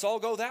trend, let's all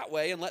go that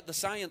way and let the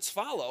science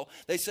follow.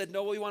 They said,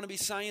 no, we want to be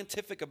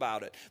scientific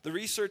about it. The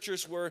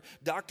researchers were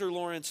Dr.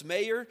 Lawrence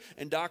Mayer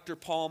and Dr.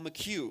 Paul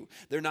McHugh.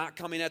 They're not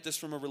coming at this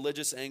from a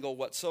religious angle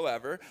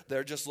whatsoever.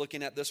 They're just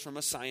looking at this from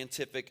a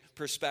scientific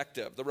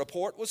perspective. The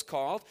report was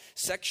called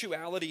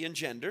Sexuality and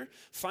Gender,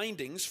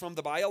 Findings from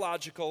the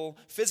Biological,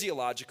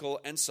 Physiological,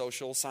 and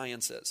Social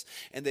Sciences.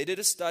 And they did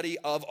a study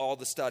of all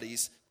the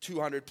studies,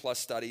 200 plus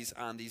studies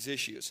on these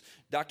issues.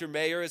 Dr.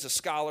 Mayer is a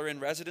scholar in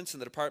residence in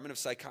the Department of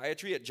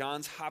Psychiatry at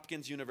Johns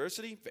Hopkins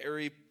University,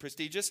 very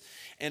prestigious,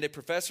 and a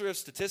professor of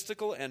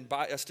statistics and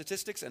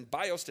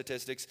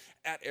biostatistics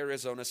at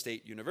Arizona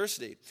State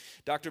University.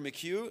 Dr.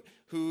 McHugh,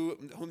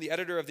 whom the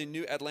editor of the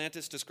New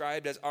Atlantis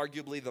described as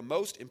arguably the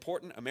most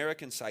important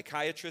American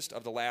psychiatrist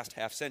of the last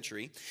half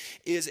century,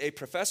 is a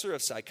professor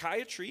of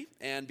psychiatry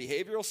and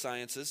behavioral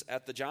sciences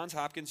at the Johns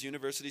Hopkins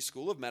University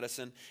School of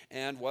Medicine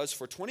and was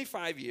for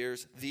 25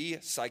 years the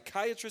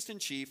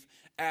psychiatrist-in-chief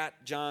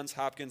at Johns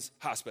Hopkins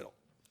Hospital.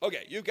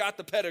 Okay, you got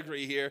the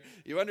pedigree here.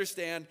 You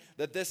understand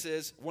that this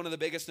is one of the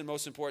biggest and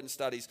most important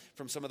studies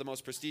from some of the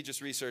most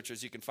prestigious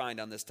researchers you can find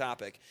on this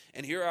topic.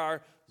 And here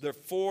are the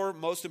 4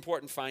 most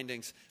important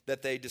findings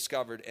that they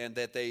discovered and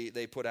that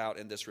they put out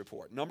in this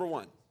report. Number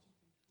 1,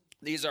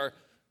 these are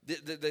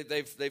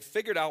they've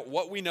figured out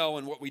what we know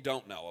and what we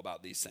don't know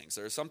about these things.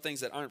 There are some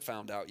things that aren't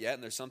found out yet,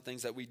 and there's some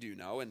things that we do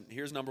know. And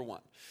here's number 1.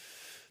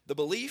 The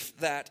belief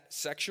that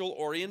sexual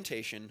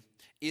orientation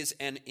is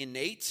an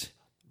innate,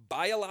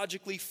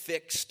 biologically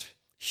fixed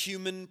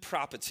human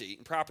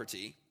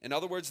property, in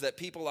other words, that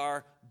people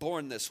are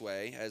born this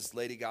way, as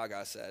Lady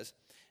Gaga says,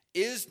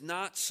 is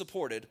not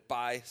supported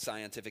by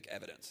scientific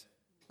evidence.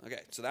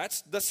 Okay, so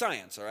that's the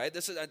science, all right?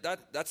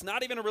 That's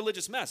not even a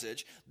religious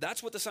message.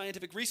 That's what the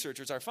scientific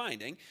researchers are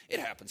finding. It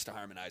happens to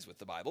harmonize with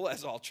the Bible,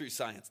 as all true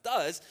science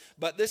does,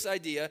 but this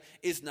idea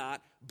is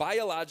not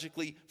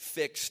biologically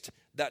fixed.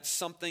 That's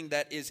something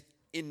that is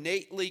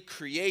innately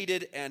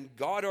created and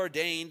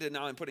God-ordained, and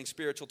now I'm putting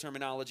spiritual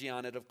terminology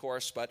on it, of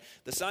course, but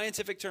the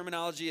scientific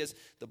terminology is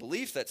the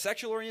belief that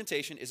sexual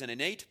orientation is an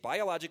innate,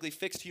 biologically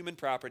fixed human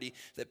property,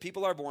 that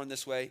people are born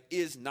this way,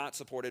 is not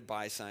supported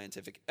by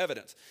scientific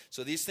evidence.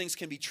 So these things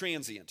can be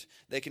transient.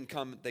 They can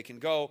come, they can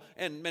go,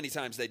 and many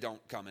times they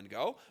don't come and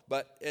go,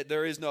 but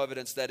there is no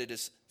evidence that it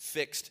is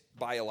fixed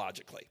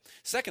biologically.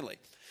 Secondly,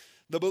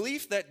 the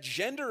belief that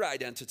gender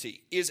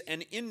identity is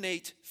an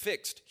innate,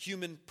 fixed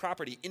human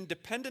property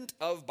independent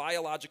of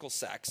biological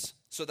sex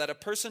so that a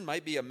person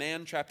might be a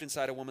man trapped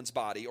inside a woman's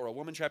body or a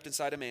woman trapped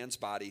inside a man's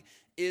body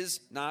is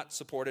not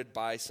supported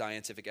by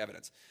scientific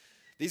evidence.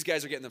 These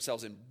guys are getting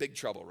themselves in big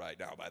trouble right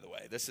now, by the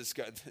way.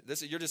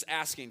 You're just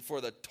asking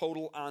for the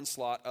total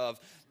onslaught of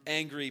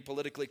angry,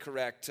 politically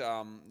correct,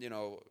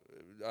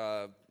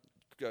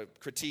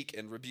 critique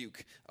and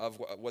rebuke of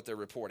what they're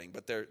reporting.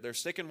 But they're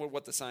sticking with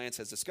what the science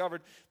has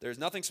discovered. There's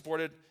nothing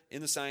supported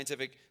in the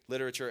scientific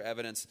literature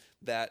evidence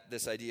that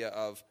this idea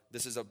of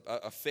this is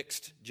a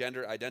fixed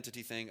gender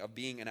identity thing of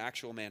being an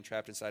actual man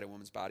trapped inside a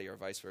woman's body or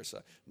vice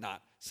versa,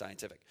 not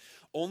scientific.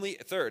 Only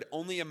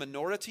a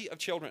minority of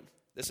children,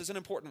 this is an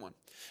important one,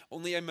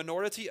 only a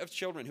minority of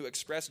children who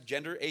express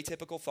gender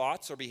atypical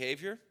thoughts or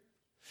behavior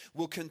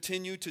will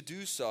continue to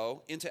do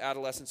so into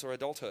adolescence or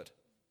adulthood.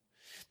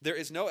 There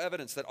is no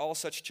evidence that all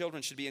such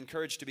children should be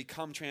encouraged to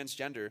become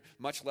transgender,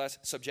 much less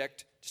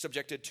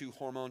subjected to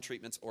hormone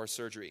treatments or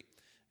surgery.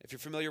 If you're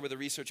familiar with the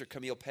researcher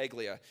Camille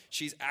Paglia,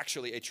 she's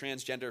actually a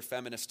transgender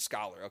feminist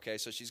scholar, okay?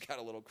 So she's got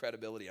a little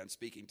credibility on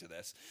speaking to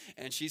this.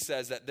 And she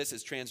says that this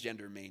is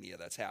transgender mania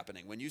that's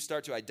happening. When you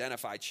start to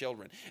identify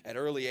children at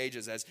early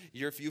ages as,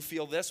 if you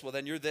feel this, well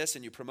then you're this,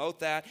 and you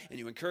promote that, and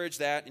you encourage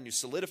that, and you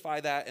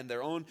solidify that in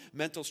their own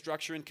mental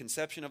structure and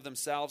conception of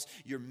themselves,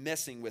 you're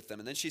messing with them.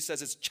 And then she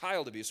says it's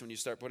child abuse when you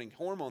start putting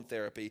hormone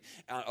therapy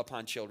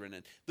upon children.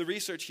 And the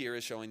research here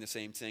is showing the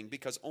same thing,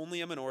 because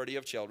only a minority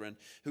of children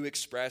who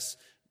express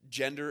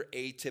gender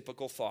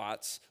atypical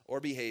thoughts or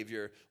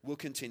behavior will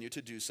continue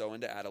to do so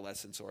into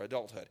adolescence or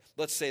adulthood.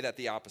 Let's say that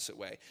the opposite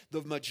way.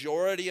 The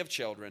majority of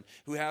children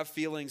who have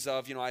feelings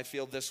of, I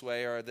feel this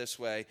way or this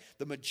way,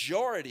 the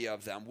majority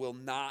of them will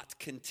not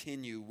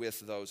continue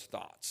with those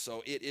thoughts.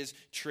 So it is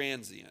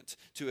transient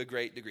to a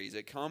great degree.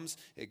 It comes,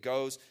 it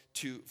goes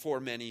for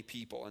many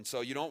people. And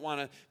so you don't want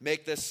to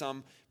make this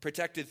some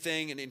protected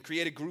thing and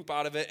create a group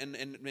out of it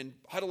and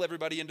huddle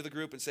everybody into the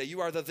group and say,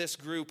 you are this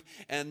group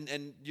and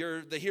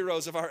you're the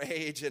heroes of our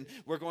age and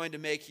we're going to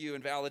make you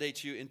and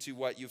validate you into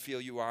what you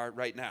feel you are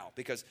right now,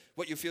 because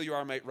what you feel you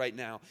are right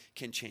now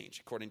can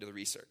change according to the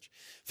research.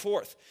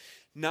 Fourth,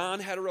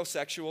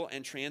 non-heterosexual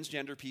and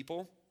transgender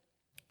people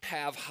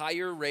have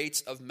higher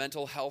rates of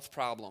mental health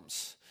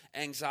problems,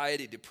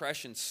 anxiety,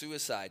 depression,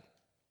 suicide,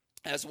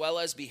 as well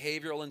as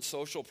behavioral and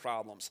social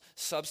problems,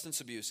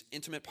 substance abuse,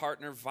 intimate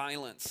partner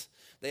violence.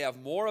 They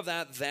have more of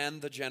that than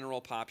the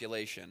general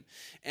population.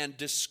 And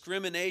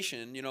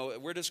discrimination,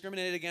 we're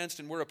discriminated against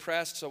and we're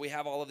oppressed, so we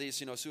have all of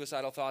these,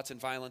 suicidal thoughts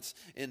and violence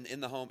in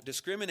the home.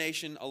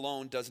 Discrimination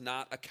alone does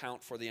not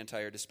account for the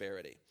entire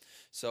disparity.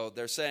 So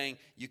they're saying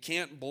you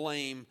can't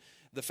blame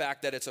the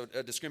fact that it's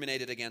a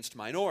discriminated against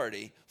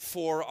minority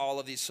for all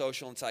of these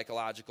social and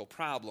psychological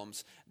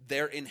problems.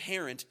 They're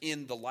inherent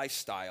in the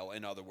lifestyle,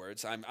 in other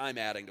words. I'm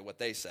adding to what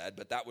they said,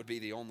 but that would be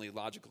the only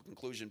logical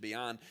conclusion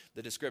beyond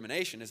the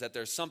discrimination, is that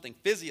there's something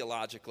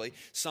physiologically,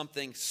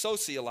 something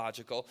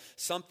sociological,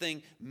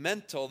 something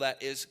mental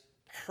that is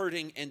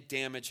hurting and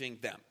damaging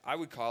them. I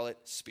would call it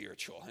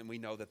spiritual, and we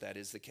know that that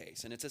is the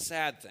case. And it's a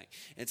sad thing.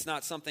 It's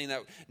not something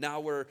that now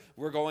we're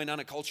going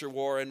on a culture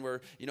war and we're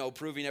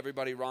proving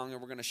everybody wrong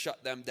and we're going to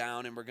shut them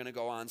down and we're going to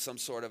go on some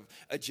sort of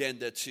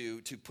agenda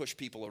to push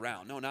people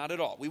around. No, not at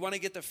all. We want to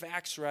get the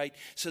facts right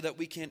so that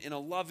we can, in a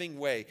loving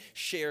way,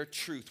 share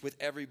truth with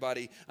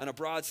everybody on a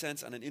broad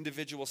sense, on an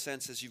individual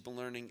sense, as you've been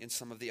learning in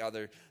some of the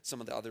other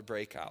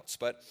breakouts.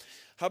 But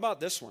how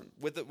about this one?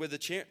 With the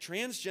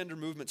transgender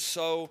movement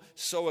so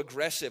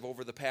aggressive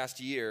over the past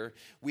year,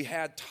 we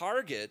had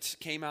Target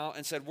came out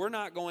and said, we're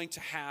not going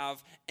to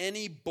have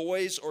any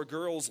boys or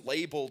girls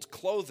labeled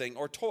clothing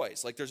or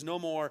toys. Like there's no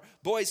more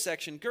boys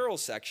section,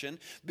 girls section,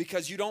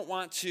 because you don't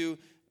want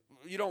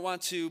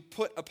to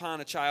put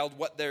upon a child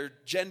what their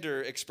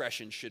gender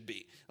expression should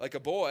be. Like a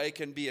boy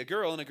can be a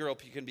girl and a girl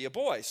can be a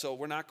boy. So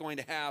we're not going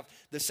to have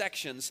the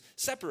sections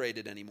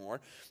separated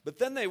anymore. But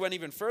then they went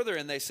even further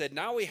and they said,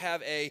 now we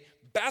have a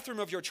bathroom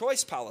of your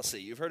choice policy.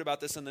 You've heard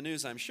about this in the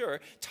news, I'm sure.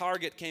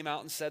 Target came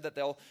out and said that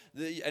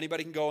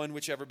anybody can go in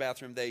whichever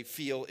bathroom they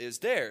feel is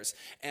theirs.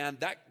 And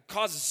that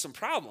causes some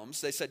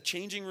problems. They said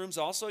changing rooms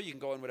also. You can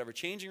go in whatever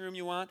changing room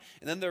you want.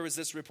 And then there was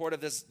this report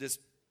of this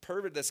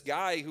pervert, this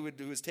guy who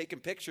was taking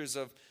pictures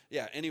of,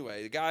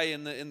 the guy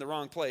in the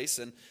wrong place,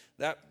 and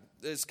that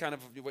is kind of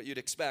what you'd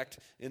expect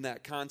in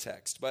that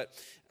context. But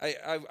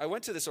I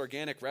went to this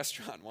organic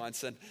restaurant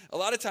once, and a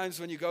lot of times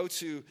when you go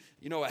to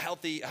a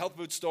health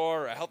food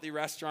store or a healthy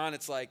restaurant,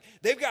 it's like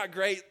they've got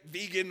great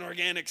vegan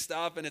organic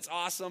stuff and it's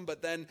awesome,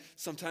 but then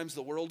sometimes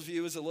the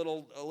worldview is a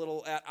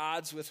little at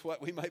odds with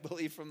what we might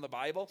believe from the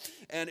Bible.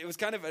 And it was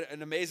kind of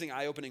an amazing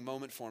eye-opening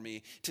moment for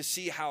me to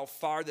see how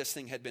far this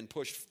thing had been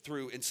pushed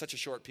through in such a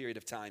short period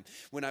of time.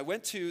 When I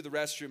went to the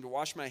restroom to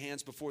wash my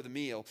hands before the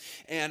meal,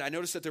 and I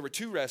noticed that there were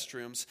two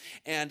restrooms,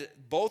 and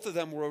both of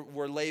them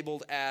were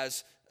labeled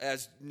as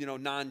as,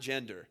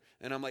 non-gender.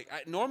 And I'm like,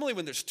 normally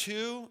when there's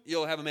two,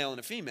 you'll have a male and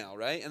a female,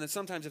 right? And then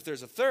sometimes if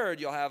there's a third,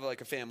 you'll have like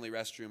a family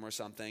restroom or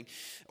something.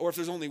 Or if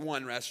there's only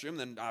one restroom,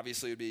 then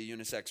obviously it would be a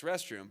unisex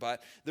restroom.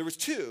 But there was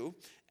two,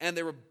 and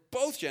they were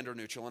both gender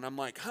neutral. And I'm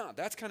like,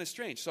 that's kind of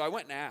strange. So I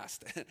went and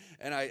asked.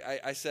 And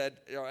I said,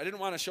 I didn't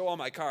want to show all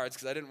my cards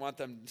because I didn't want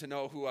them to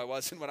know who I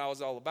was and what I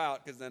was all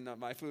about, because then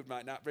my food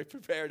might not be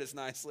prepared as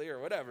nicely or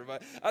whatever.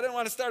 But I didn't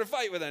want to start a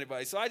fight with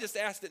anybody. So I just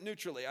asked it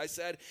neutrally. I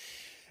said,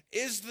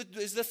 Is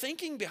the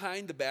thinking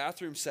behind the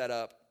bathroom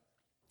setup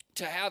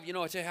to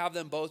have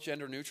them both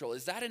gender neutral,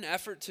 is that an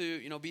effort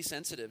to be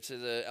sensitive to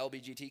the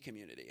LGBT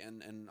community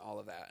and all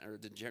of that, or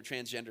the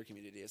transgender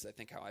community is I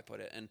think how I put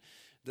it. And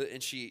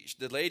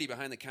the lady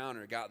behind the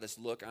counter got this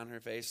look on her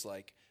face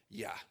like,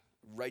 yeah,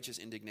 righteous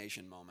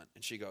indignation moment.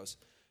 And she goes,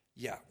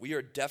 yeah, we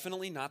are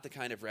definitely not the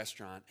kind of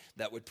restaurant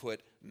that would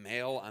put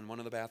male on one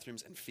of the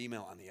bathrooms and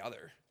female on the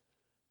other.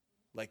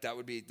 Like that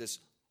would be this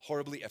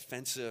horribly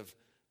offensive,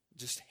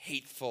 just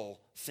hateful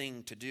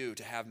thing to do,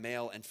 to have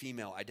male and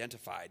female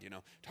identified.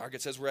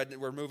 Target says we're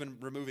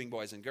removing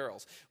boys and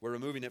girls. We're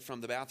removing it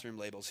from the bathroom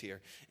labels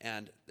here.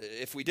 And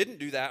if we didn't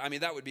do that,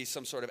 that would be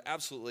some sort of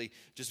absolutely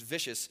just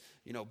vicious,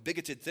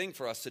 bigoted thing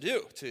for us to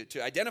do,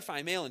 to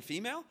identify male and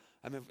female.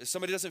 If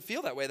somebody doesn't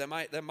feel that way,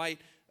 that might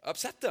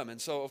upset them.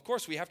 And so, of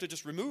course, we have to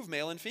just remove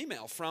male and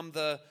female from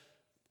the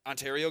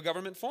Ontario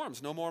government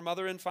forms. No more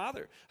mother and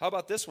father. How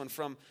about this one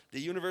from the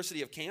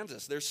University of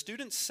Kansas? Their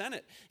student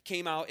senate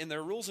came out in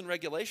their rules and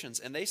regulations,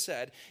 and they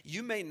said,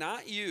 you may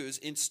not use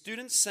in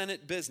student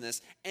senate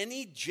business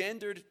any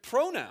gendered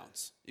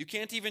pronouns. You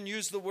can't even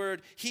use the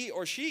word he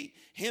or she,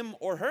 him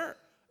or her.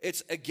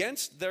 It's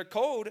against their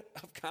code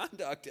of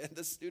conduct in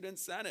the student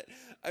senate.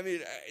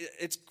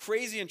 It's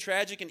crazy and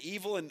tragic and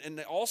evil, and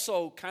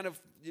also kind of,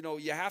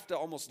 you have to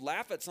almost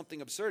laugh at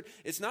something absurd.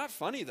 It's not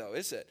funny, though,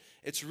 is it?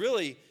 It's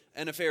really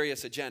a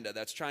nefarious agenda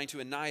that's trying to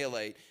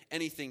annihilate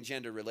anything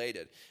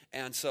gender-related.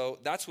 And so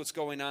that's what's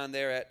going on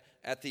there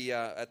at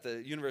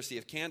the University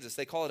of Kansas.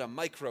 They call it a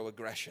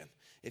microaggression.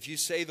 If you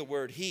say the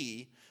word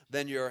he,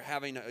 then you're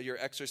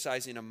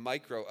exercising a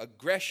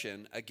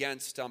microaggression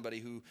against somebody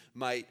who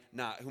might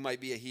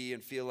be a he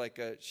and feel like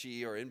a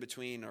she, or in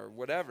between, or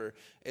whatever.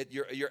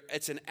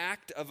 It's an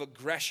act of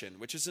aggression,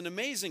 which is an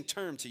amazing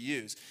term to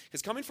use,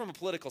 because coming from a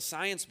political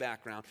science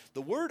background,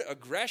 the word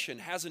aggression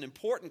has an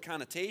important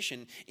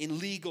connotation in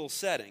legal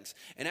settings.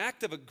 An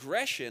act of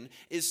aggression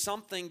is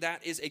something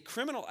that is a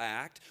criminal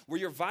act where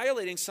you're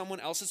violating someone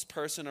else's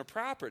person or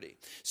property.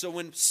 So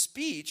when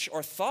speech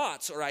or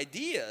thoughts or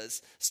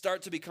ideas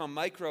start to become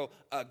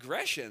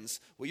microaggressions,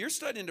 well, you're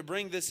starting to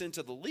bring this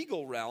into the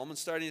legal realm and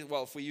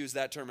if we use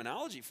that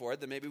terminology for it,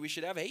 then maybe we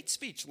should have hate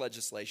speech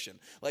legislation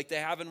like they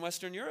have in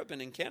Western Europe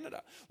and in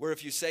Canada, where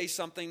if you say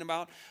something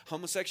about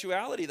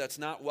homosexuality that's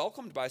not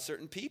welcomed by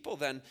certain people,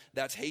 then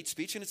that's hate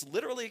speech, and it's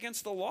literally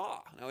against the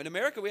law. Now, in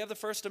America, we have the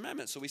First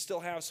Amendment, so we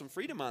still have some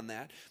freedom on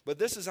that, but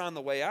this is on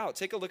the way out.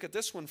 Take a look at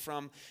this one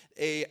from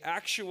a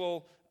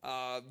actual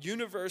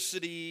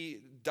university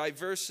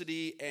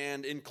diversity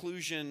and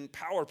inclusion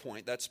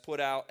PowerPoint that's put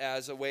out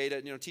as a way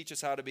to teach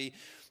us how to be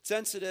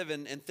sensitive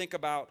and think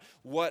about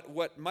what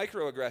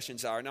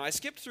microaggressions are. Now, I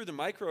skipped through the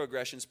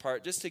microaggressions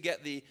part just to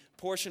get the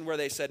portion where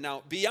they said,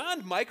 now,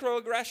 beyond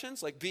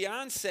microaggressions, like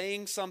beyond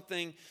saying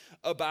something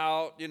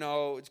about,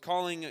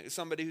 calling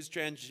somebody who's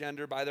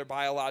transgender by their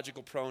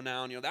biological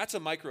pronoun, that's a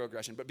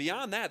microaggression. But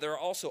beyond that, there are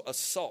also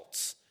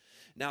assaults.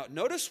 Now,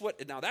 notice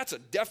that's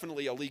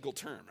definitely a legal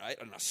term,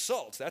 right? An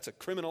assault, that's a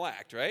criminal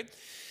act, right?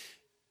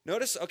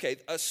 Notice,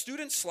 a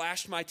student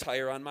slashed my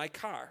tire on my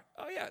car.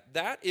 Oh, yeah,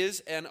 that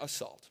is an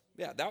assault.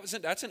 Yeah,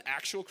 that's an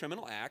actual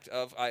criminal act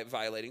of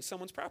violating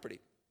someone's property.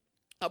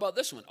 How about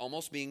this one?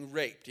 Almost being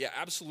raped. Yeah,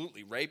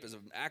 absolutely. Rape is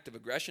an act of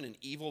aggression and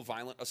evil,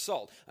 violent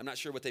assault. I'm not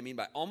sure what they mean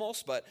by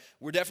almost, but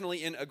we're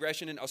definitely in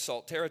aggression and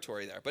assault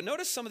territory there. But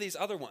notice some of these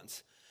other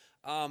ones.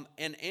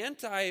 An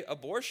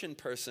anti-abortion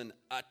person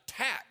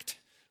attacked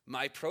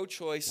my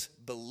pro-choice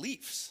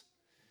beliefs.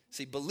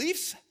 See,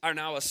 beliefs are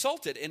now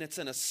assaulted, and it's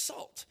an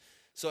assault.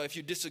 So if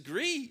you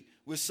disagree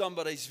with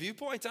somebody's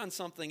viewpoint on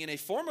something in a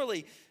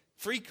formerly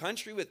free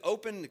country with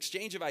open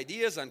exchange of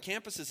ideas on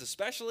campuses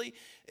especially,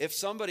 if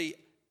somebody,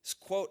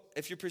 quote,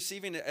 if you're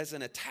perceiving it as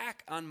an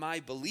attack on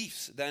my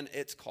beliefs, then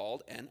it's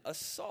called an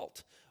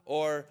assault.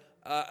 Or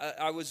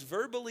I was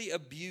verbally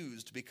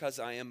abused because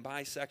I am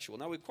bisexual.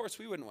 Now, of course,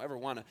 we wouldn't ever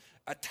want to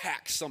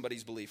attack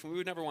somebody's belief. We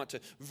would never want to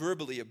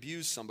verbally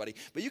abuse somebody.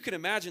 But you can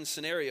imagine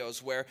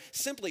scenarios where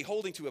simply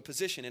holding to a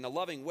position in a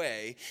loving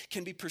way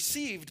can be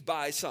perceived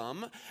by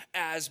some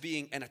as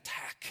being an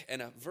attack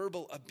and a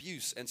verbal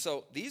abuse. And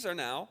so these are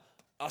now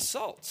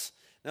assaults.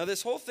 Now,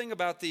 this whole thing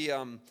about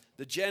the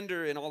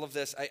gender and all of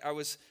this,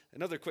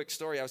 another quick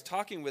story. I was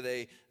talking with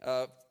a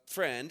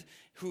friend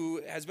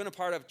who has been a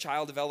part of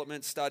child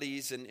development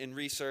studies and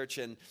research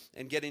and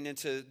getting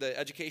into the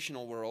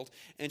educational world.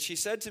 And she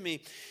said to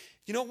me,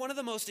 one of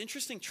the most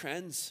interesting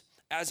trends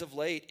as of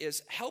late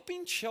is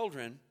helping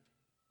children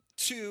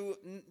to,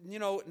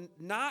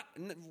 not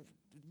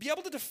be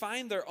able to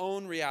define their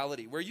own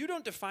reality, where you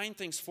don't define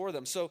things for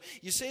them. So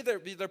you say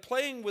they're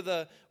playing with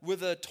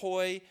a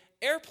toy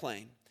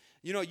airplane.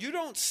 You know, you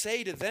don't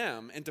say to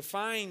them and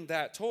define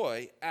that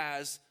toy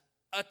as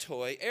a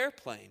toy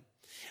airplane.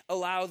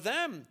 Allow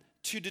them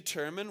to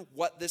determine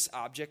what this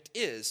object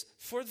is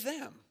for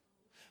them,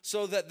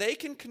 so that they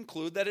can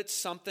conclude that it's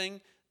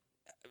something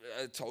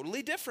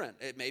totally different.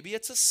 Maybe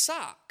it's a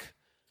sock,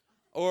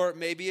 or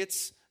maybe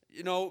it's,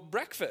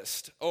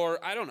 breakfast,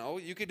 or I don't know.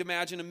 You could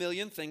imagine a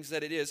million things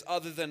that it is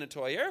other than a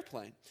toy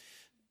airplane.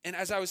 And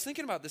as I was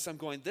thinking about this, I'm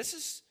going, this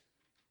is,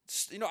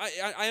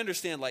 I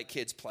understand like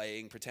kids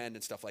playing, pretend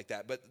and stuff like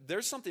that, but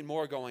there's something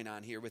more going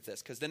on here with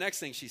this, because the next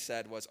thing she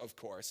said was, of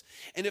course.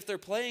 And if they're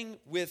playing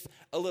with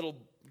a little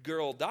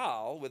girl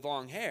doll with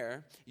long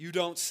hair, you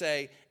don't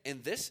say,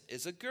 and this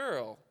is a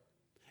girl,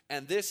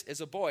 and this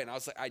is a boy. And I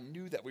was like, I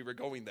knew that we were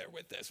going there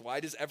with this.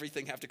 Why does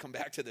everything have to come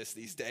back to this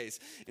these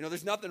days?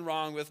 There's nothing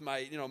wrong with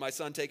my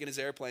son taking his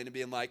airplane and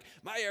being like,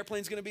 my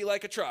airplane's going to be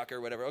like a truck or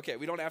whatever. Okay,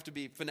 we don't have to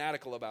be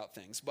fanatical about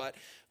things, but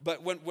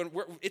when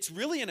it's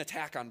really an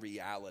attack on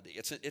reality.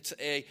 It's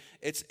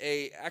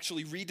a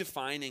actually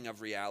redefining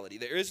of reality.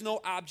 There is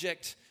no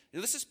object.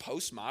 This is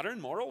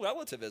postmodern moral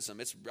relativism.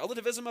 It's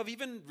relativism of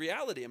even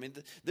reality. I mean,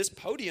 this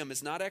podium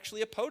is not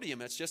actually a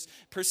podium. It's just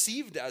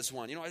perceived as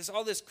one. It's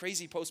all this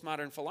crazy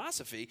postmodern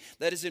philosophy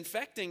that is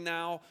infecting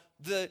now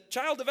the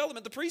child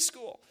development, the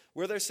preschool,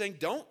 where they're saying,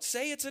 don't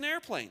say it's an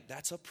airplane.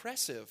 That's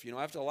oppressive.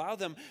 I have to allow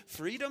them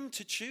freedom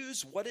to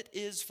choose what it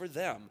is for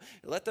them.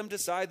 Let them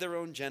decide their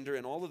own gender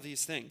and all of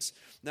these things.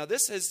 Now,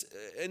 this is,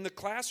 in the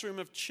classroom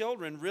of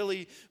children,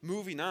 really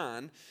moving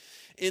on.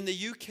 In the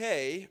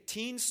UK,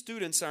 teen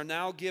students are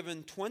now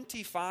given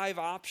 25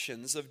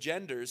 options of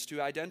genders to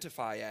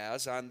identify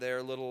as on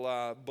their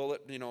little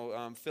bullet,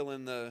 fill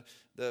in the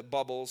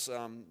bubbles,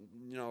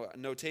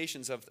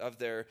 notations of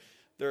their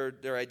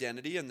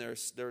identity and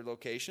their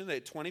location. They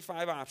have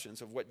 25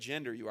 options of what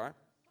gender you are.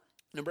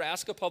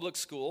 Nebraska public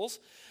schools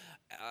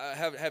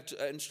have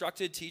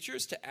instructed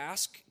teachers to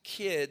ask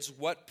kids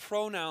what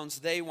pronouns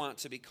they want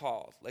to be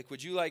called. Like,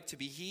 would you like to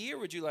be he, or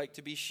would you like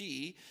to be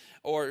she,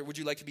 or would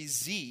you like to be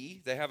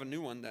Z? They have a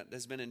new one that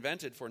has been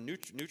invented for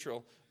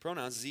neutral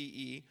pronouns,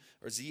 Z-E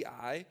or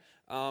Z-I.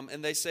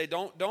 And they say,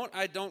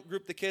 don't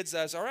group the kids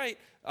as, all right,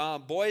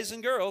 boys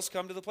and girls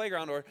come to the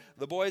playground, or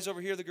the boys over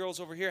here, the girls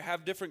over here.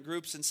 Have different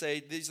groups and say,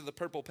 these are the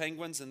purple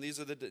penguins, and these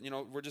are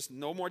we're just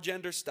no more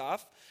gender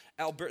stuff.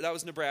 That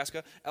was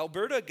Nebraska.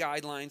 Alberta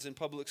guidelines in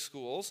public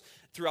schools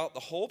throughout the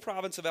whole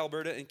province of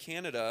Alberta in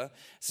Canada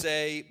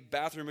say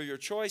bathroom of your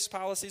choice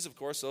policies. Of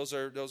course, those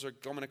are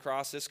coming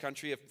across this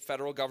country. A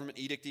federal government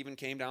edict even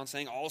came down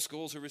saying all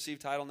schools who receive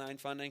Title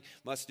IX funding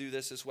must do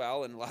this as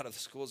well, and a lot of the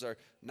schools are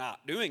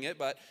not doing it,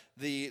 but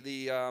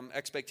the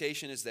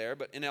expectation is there.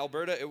 But in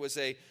Alberta, it was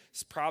a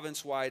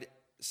province-wide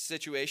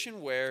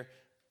situation where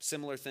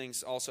similar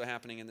things also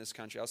happening in this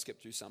country. I'll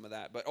skip through some of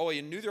that. But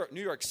in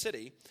New York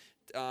City,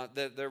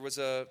 there was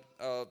a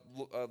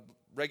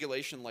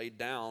regulation laid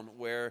down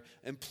where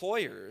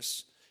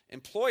employers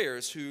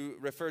who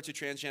refer to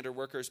transgender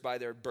workers by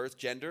their birth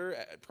gender,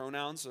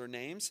 pronouns or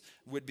names,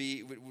 would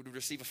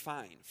receive a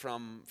fine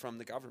from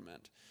the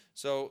government.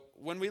 So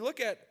when we look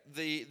at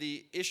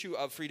the issue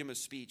of freedom of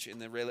speech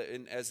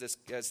as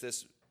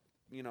this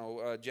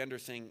gender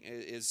thing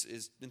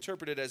is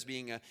interpreted as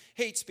being a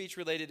hate speech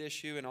related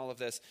issue and all of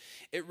this,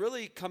 it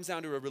really comes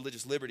down to a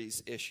religious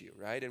liberties issue,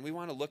 right? And we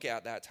want to look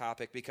at that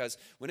topic because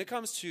when it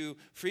comes to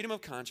freedom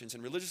of conscience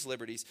and religious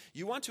liberties,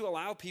 you want to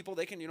allow people,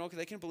 they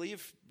can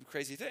believe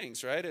crazy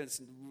things, right?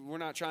 We're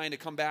not trying to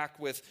come back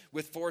with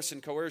force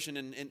and coercion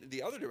in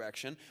the other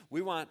direction.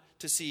 We want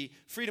to see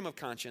freedom of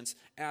conscience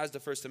as the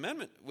First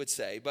Amendment would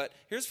say. But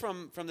here's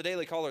from the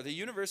Daily Caller. The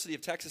University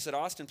of Texas at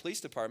Austin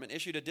Police Department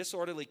issued a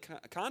disorderly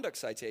conduct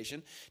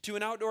citation to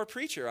an outdoor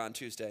preacher on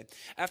Tuesday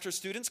after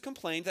students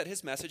complained that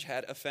his message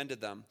had offended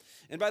them.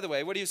 And by the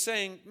way, what he was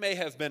saying may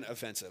have been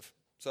offensive.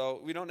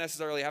 So we don't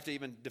necessarily have to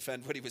even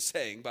defend what he was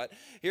saying, but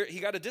here he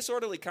got a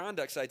disorderly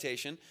conduct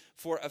citation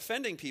for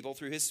offending people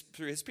through his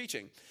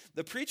preaching.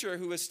 The preacher,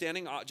 who was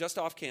standing just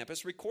off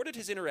campus, recorded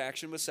his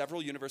interaction with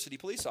several university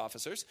police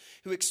officers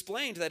who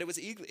explained that it was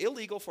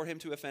illegal for him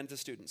to offend the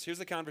students. Here's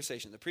the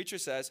conversation. The preacher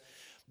says,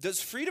 "Does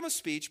freedom of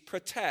speech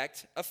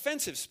protect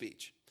offensive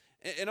speech?"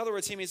 In other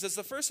words, he means, does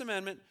the First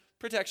Amendment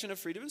protection of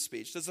freedom of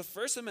speech, does the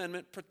First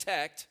Amendment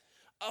protect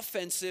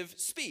offensive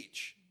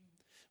speech?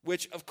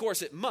 Which, of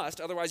course, it must.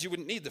 Otherwise, you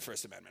wouldn't need the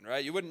First Amendment,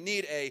 right? You wouldn't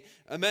need an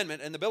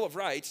amendment in the Bill of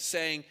Rights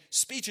saying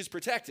speech is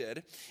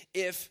protected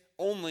if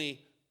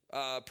only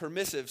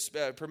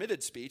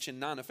permitted speech and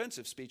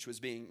non-offensive speech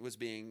was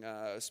being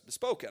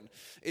spoken.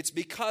 It's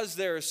because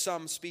there is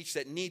some speech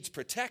that needs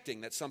protecting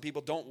that some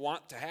people don't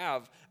want to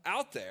have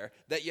out there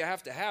that you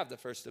have to have the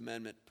First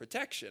Amendment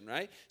protection,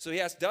 right? So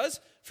he asks, does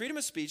freedom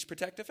of speech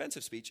protect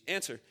offensive speech?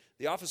 Answer,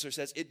 the officer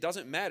says, it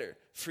doesn't matter,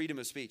 freedom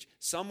of speech.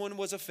 Someone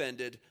was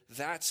offended,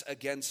 that's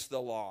against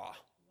the law.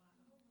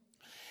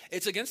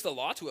 It's against the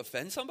law to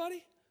offend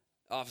somebody?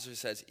 Officer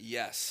says,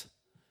 yes.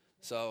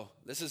 So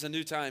this is a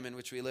new time in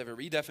which we live, a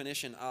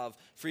redefinition of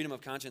freedom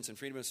of conscience and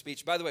freedom of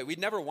speech. By the way, we'd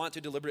never want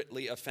to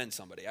deliberately offend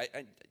somebody.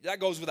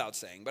 That goes without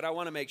saying, but I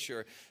want to make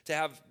sure to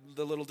have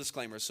the little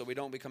disclaimers so we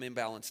don't become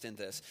imbalanced in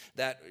this,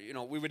 that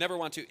we would never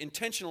want to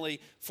intentionally,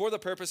 for the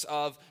purpose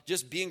of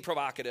just being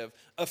provocative,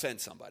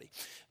 offend somebody.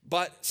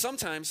 But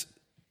sometimes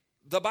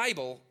the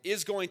Bible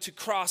is going to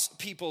cross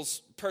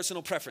people's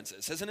personal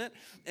preferences, isn't it?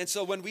 And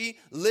so when we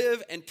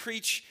live and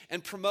preach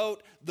and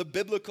promote the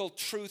biblical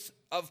truth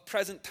of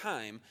present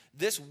time,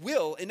 this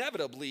will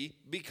inevitably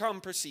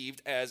become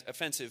perceived as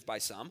offensive by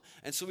some.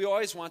 And so we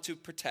always want to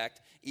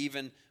protect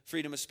even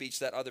freedom of speech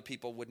that other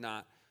people would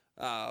not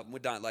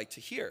like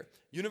to hear.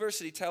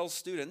 University tells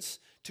students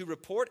to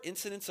report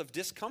incidents of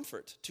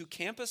discomfort to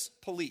campus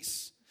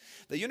police.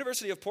 The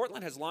University of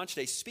Portland has launched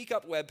a Speak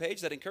Up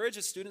webpage that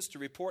encourages students to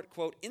report,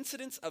 quote,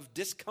 incidents of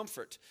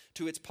discomfort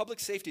to its public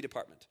safety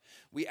department.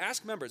 We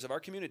ask members of our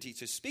community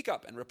to speak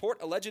up and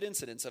report alleged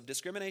incidents of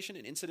discrimination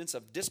and incidents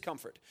of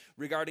discomfort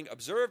regarding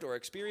observed or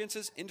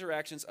experiences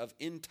interactions of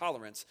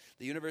intolerance,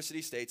 the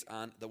university states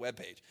on the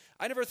webpage.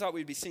 I never thought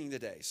we'd be seeing the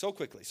day so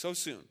quickly, so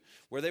soon,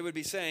 where they would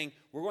be saying,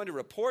 we're going to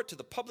report to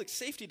the public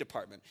safety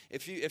department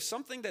if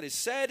something that is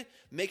said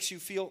makes you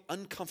feel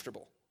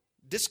uncomfortable.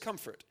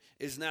 Discomfort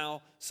is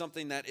now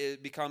something that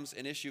becomes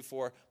an issue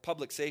for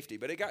public safety.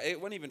 But it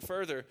went even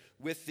further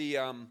with the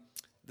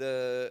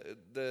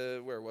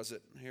where was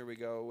it? Here we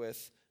go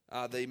with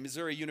the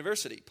Missouri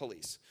University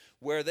Police,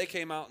 where they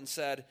came out and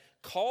said,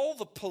 call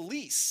the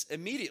police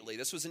immediately.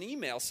 This was an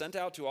email sent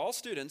out to all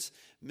students,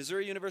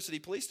 Missouri University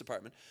Police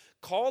Department.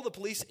 Call the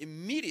police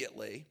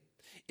immediately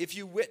if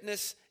you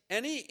witness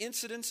any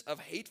incidents of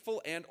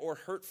hateful and or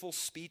hurtful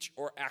speech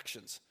or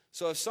actions.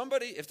 So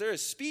if there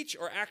is speech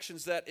or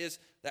actions that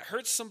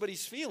hurts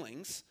somebody's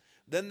feelings,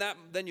 then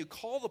you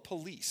call the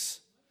police.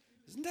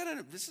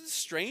 This is a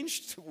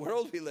strange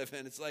world we live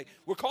in. It's like,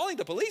 we're calling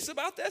the police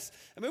about this?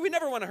 I mean, we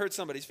never want to hurt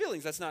somebody's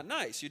feelings. That's not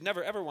nice. You'd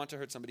never, ever want to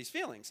hurt somebody's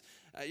feelings.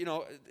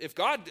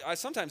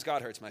 Sometimes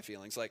God hurts my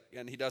feelings,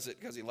 and he does it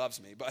because he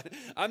loves me, but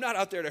I'm not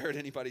out there to hurt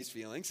anybody's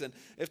feelings. And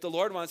if the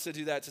Lord wants to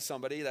do that to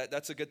somebody,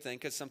 that's a good thing,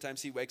 because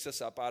sometimes he wakes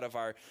us up out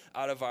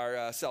of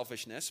our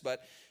selfishness.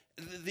 But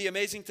the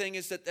amazing thing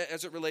is that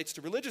as it relates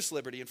to religious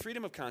liberty and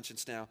freedom of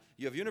conscience now,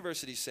 you have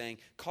universities saying,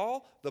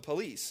 call the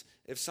police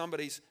if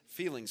somebody's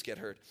feelings get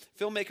hurt.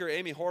 Filmmaker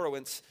Amy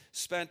Horowitz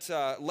spent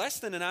less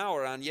than an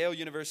hour on Yale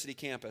University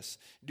campus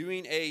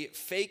doing a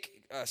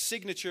fake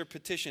signature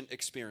petition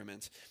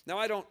experiment. Now,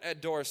 I don't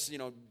endorse,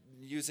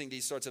 using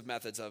these sorts of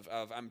methods of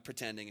I'm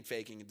pretending and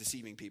faking and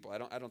deceiving people.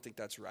 I don't think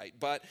that's right.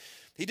 But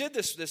he did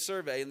this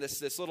survey and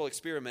this little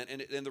experiment,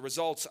 and the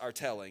results are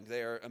telling.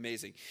 They are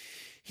amazing.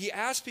 He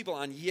asked people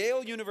on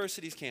Yale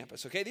University's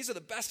campus, okay, these are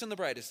the best and the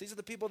brightest. These are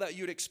the people that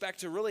you'd expect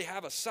to really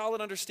have a solid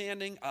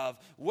understanding of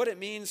what it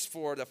means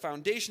for the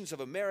foundations of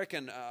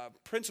American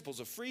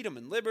principles of freedom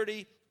and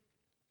liberty.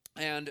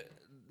 And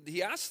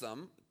he asked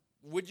them,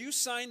 would you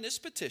sign this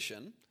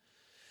petition,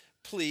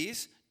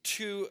 please,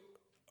 to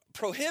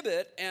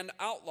prohibit and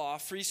outlaw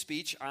free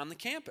speech on the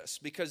campus?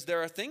 Because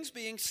there are things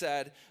being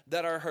said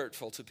that are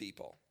hurtful to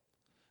people,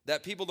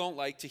 that people don't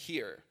like to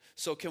hear.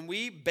 So can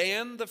we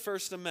ban the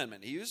First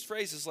Amendment? He used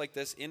phrases like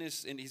this and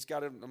he's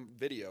got a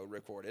video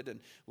recorded,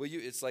 and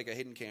it's like a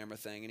hidden camera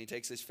thing, and he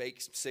takes his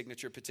fake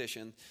signature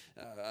petition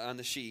on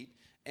the sheet,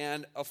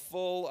 and a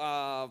full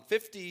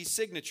 50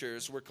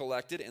 signatures were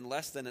collected in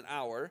less than an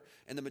hour,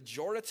 and the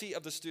majority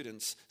of the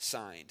students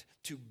signed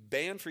to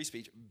ban free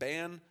speech,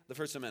 ban the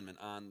First Amendment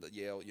on the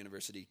Yale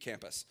University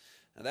campus.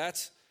 Now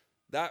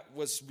that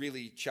was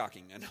really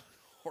shocking and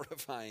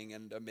horrifying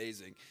and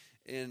amazing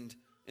and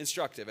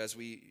instructive as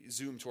we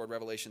zoom toward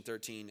Revelation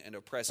 13 and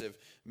oppressive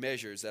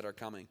measures that are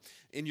coming.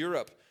 In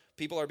Europe,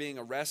 people are being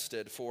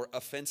arrested for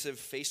offensive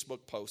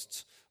Facebook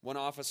posts. One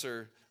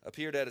officer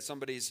appeared at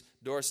somebody's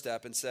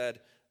doorstep and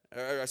said,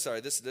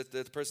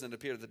 the person that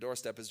appeared at the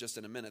doorstep is just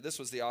in a minute. This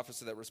was the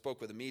officer that spoke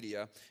with the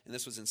media, and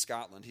this was in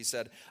Scotland. He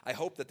said, I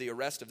hope that the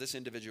arrest of this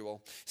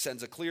individual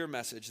sends a clear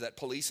message that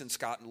police in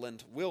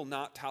Scotland will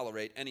not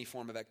tolerate any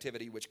form of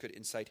activity which could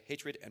incite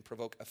hatred and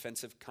provoke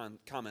offensive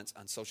comments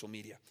on social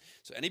media.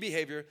 So any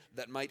behavior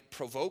that might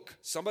provoke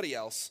somebody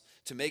else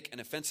to make an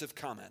offensive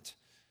comment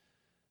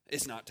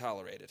is not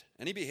tolerated.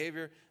 Any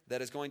behavior that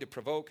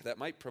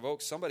might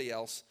provoke somebody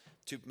else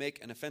to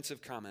make an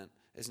offensive comment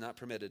is not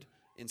permitted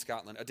in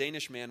Scotland. A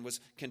Danish man was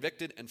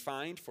convicted and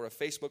fined for a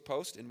Facebook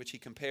post in which he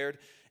compared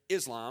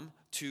Islam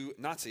to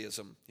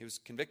Nazism. He was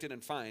convicted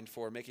and fined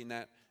for making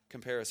that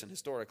comparison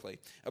historically.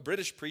 A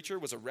British preacher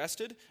was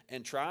arrested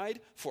and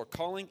tried for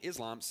calling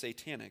Islam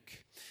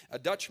satanic. A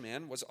Dutch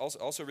man was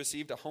also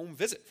received a home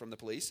visit from the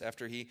police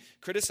after he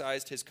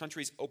criticized his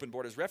country's open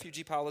borders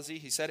refugee policy.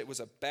 He said it was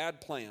a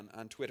bad plan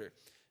on Twitter.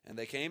 And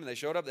they came and they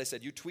showed up. They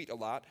said, you tweet a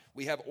lot.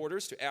 We have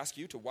orders to ask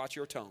you to watch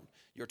your tone.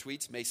 Your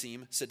tweets may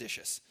seem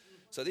seditious.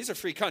 So these are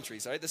free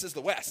countries, right? This is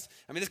the West.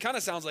 I mean, this kind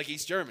of sounds like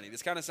East Germany.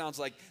 This kind of sounds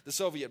like the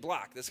Soviet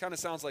bloc. This kind of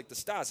sounds like the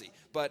Stasi.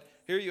 But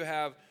here you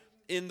have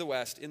in the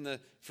West, in the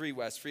free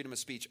West, freedom of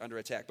speech under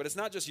attack. But it's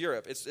not just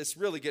Europe. It's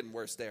really getting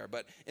worse there.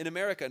 But in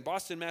America, in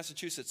Boston,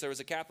 Massachusetts, there was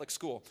a Catholic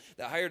school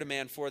that hired a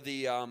man for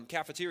the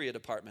cafeteria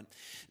department.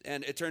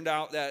 And it turned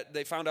out that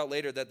they found out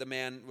later that the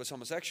man was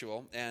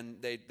homosexual,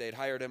 and they'd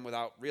hired him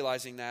without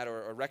realizing that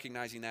or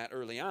recognizing that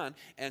early on.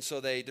 And so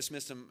they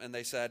dismissed him, and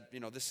they said,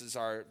 this is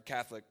our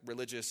Catholic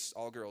religious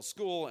all-girls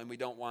school, and we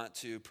don't want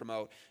to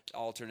promote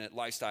alternate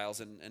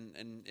lifestyles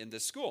in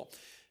this school.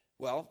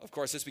 Well, of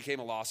course, this became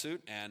a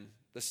lawsuit, and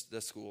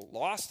the school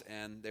lost,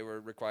 and they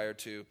were required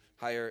to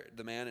hire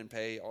the man and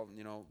pay a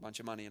bunch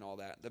of money and all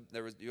that.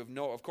 You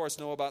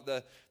know about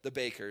the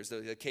bakers,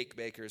 the cake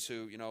bakers,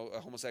 who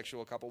a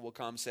homosexual couple will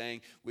come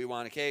saying, we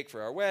want a cake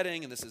for our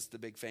wedding, and this is the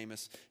big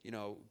famous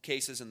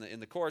cases in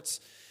the courts,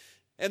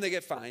 and they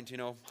get fined,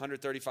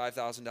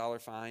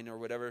 $135,000 fine or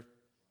whatever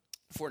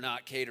for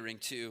not catering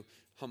to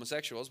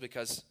homosexuals,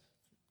 because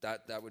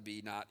that would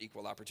be not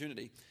equal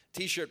opportunity.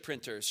 T-shirt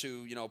printers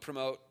who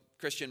promote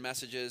Christian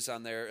messages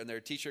on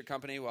their T-shirt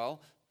company.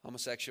 Well,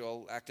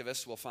 homosexual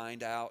activists will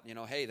find out,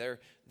 hey,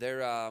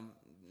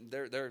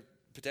 they're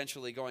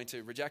potentially going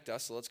to reject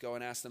us, so let's go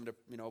and ask them to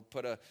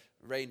put a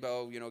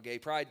rainbow gay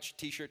pride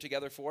T-shirt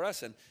together for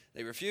us, and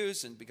they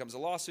refuse, and it becomes a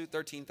lawsuit,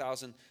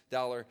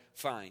 $13,000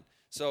 fine.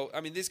 So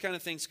these kind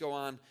of things go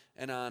on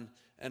and on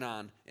and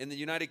on. In the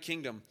United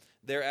Kingdom,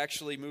 they're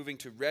actually moving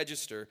to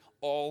register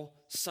all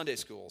Sunday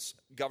schools,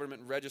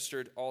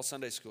 government-registered all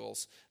Sunday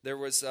schools. There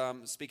was,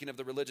 speaking of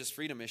the religious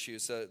freedom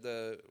issues,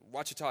 the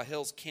Wichita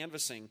Hills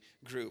canvassing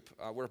group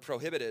were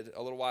prohibited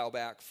a little while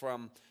back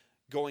from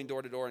going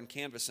door-to-door and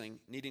canvassing,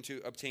 needing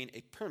to obtain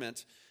a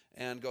permit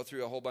and go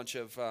through a whole bunch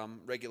of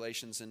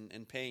regulations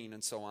and paying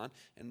and so on.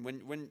 And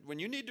when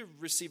you need to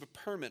receive a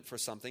permit for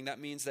something, that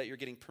means that you're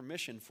getting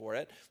permission for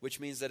it, which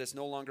means that it's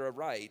no longer a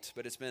right,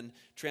 but it's been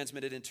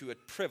transmitted into a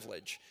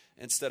privilege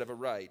instead of a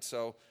right.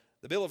 So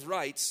the Bill of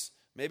Rights,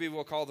 maybe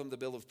we'll call them the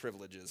Bill of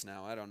Privileges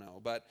now, I don't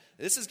know. But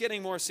this is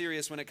getting more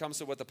serious when it comes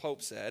to what the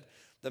Pope said.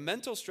 The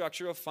mental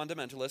structure of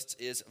fundamentalists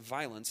is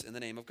violence in the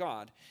name of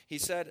God. He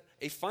said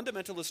a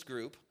fundamentalist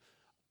group,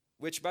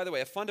 which, by the way,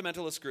 a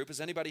fundamentalist group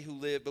is anybody who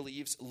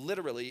believes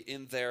literally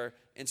in their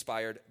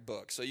inspired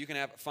book. So you can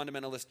have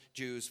fundamentalist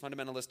Jews,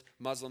 fundamentalist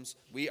Muslims.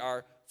 We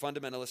are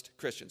fundamentalist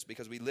Christians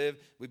because we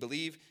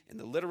believe in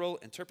the literal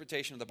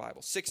interpretation of the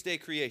Bible. 6-day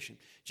creation.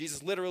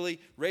 Jesus literally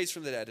raised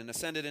from the dead and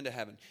ascended into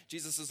heaven.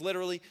 Jesus is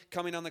literally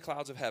coming on the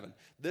clouds of heaven.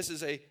 This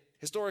is a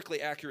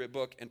historically accurate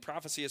book, and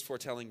prophecy is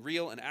foretelling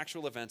real and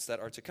actual events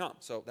that are to come.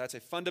 So that's a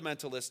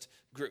fundamentalist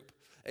group.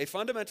 A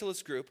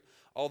fundamentalist group,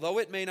 although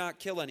it may not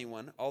kill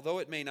anyone, although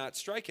it may not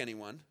strike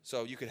anyone,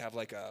 so you could have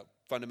like a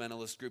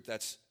fundamentalist group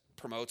that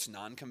promotes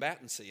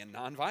non-combatancy and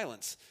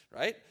non-violence,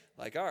 right?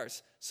 Like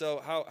ours.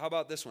 So how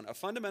about this one? A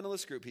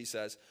fundamentalist group, he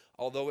says,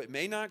 although it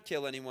may not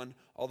kill anyone,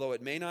 although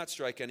it may not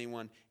strike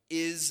anyone,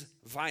 is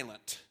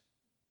violent.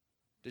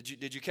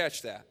 Did you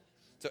catch that?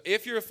 So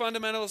if you're a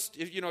fundamentalist,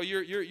 if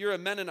you're a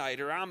Mennonite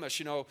or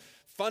Amish,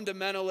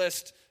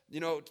 fundamentalist,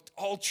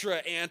 ultra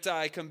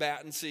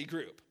anti-combatancy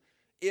group.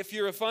 If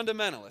you're a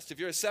fundamentalist, if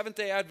you're a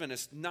Seventh-day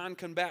Adventist,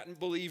 non-combatant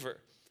believer,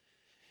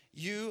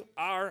 you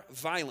are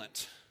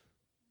violent.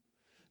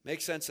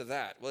 Make sense of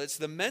that. Well, it's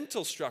the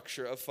mental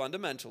structure of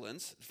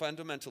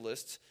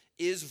fundamentalists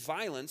is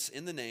violence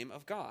in the name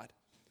of God.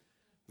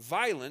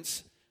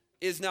 Violence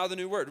is now the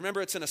new word. Remember,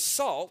 it's an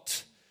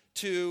assault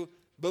to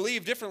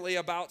believe differently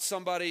about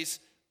somebody's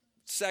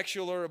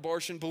sexual or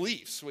abortion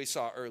beliefs we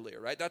saw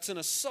earlier, right? That's an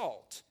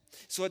assault.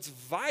 So it's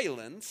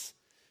violence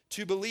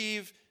to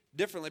believe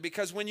differently,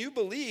 because when you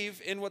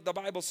believe in what the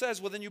Bible says,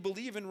 well, then you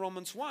believe in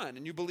Romans 1,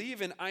 and you believe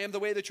in I am the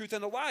way, the truth,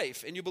 and the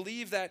life, and you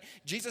believe that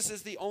Jesus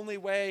is the only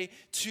way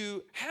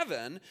to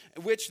heaven,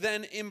 which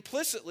then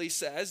implicitly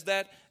says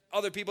that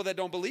other people that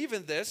don't believe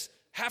in this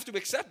have to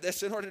accept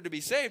this in order to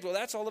be saved. Well,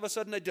 that's all of a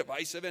sudden a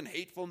divisive and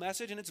hateful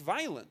message, and it's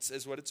violence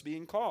is what it's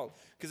being called,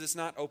 because it's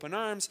not open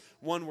arms,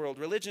 one world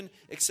religion,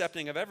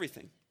 accepting of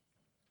everything.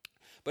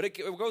 But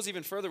it goes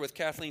even further with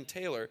Kathleen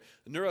Taylor,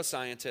 a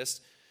neuroscientist,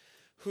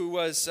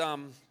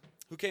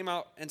 who came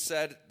out and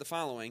said the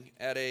following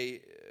at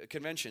a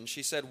convention.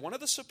 She said, one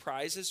of the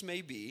surprises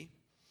may be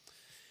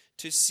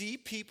to see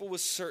people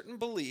with certain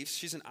beliefs.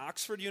 She's an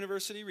Oxford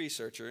University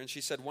researcher, and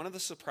she said one of the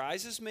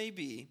surprises may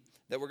be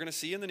that we're going to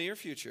see in the near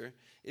future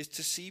is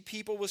to see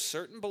people with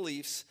certain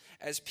beliefs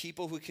as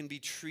people who can be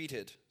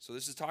treated. So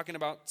this is talking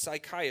about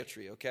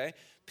psychiatry, okay?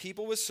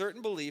 People with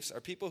certain beliefs are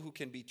people who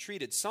can be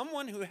treated.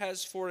 Someone who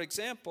has, for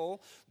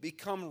example,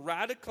 become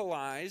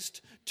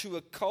radicalized to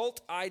a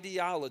cult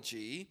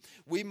ideology,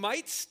 we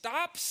might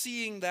stop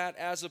seeing that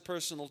as a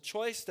personal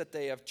choice that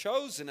they have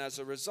chosen as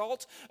a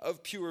result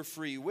of pure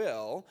free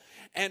will,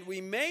 and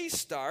we may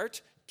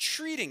start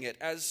treating it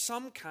as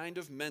some kind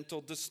of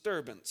mental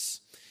disturbance.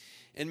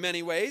 In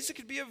many ways, it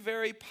could be a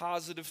very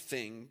positive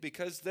thing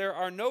because there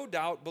are no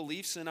doubt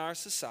beliefs in our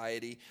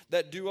society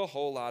that do a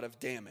whole lot of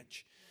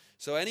damage.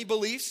 So any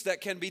beliefs that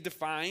can be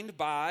defined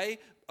by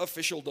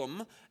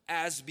officialdom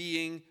as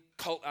being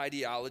cult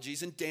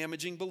ideologies and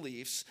damaging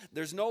beliefs.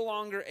 There's no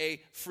longer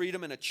a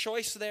freedom and a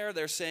choice there.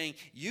 They're saying,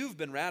 you've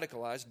been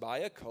radicalized by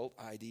a cult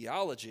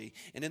ideology.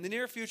 And in the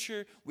near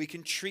future, we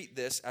can treat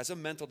this as a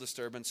mental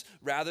disturbance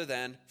rather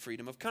than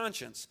freedom of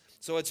conscience.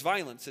 So it's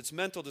violence, it's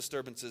mental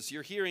disturbances.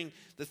 You're hearing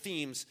the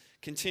themes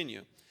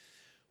continue.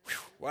 Whew,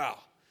 wow.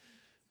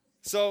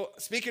 So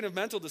speaking of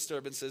mental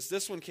disturbances,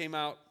 this one came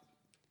out.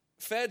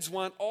 Feds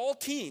want all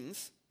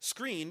teens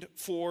screened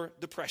for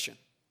depression.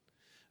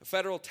 A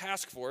federal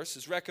task force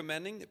is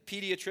recommending that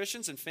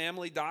pediatricians and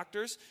family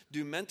doctors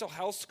do mental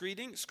health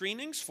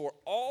screenings for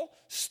all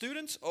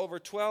students over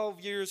 12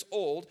 years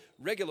old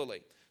regularly.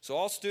 So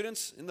all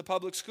students in the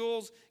public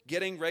schools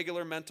getting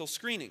regular mental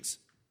screenings.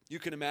 You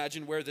can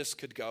imagine where this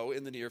could go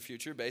in the near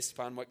future based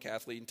upon what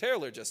Kathleen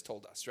Taylor just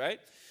told us,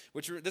 right?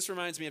 This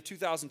reminds me of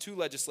 2002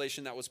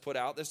 legislation that was put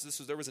out.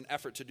 There was an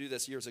effort to do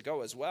this years ago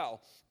as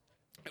well.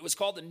 It was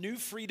called the New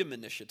Freedom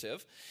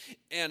Initiative,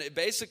 and it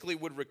basically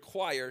would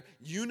require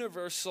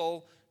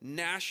universal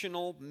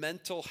national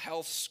mental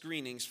health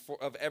screenings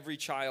of every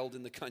child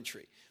in the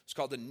country. It was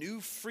called the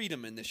New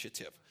Freedom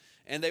Initiative.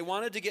 And they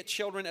wanted to get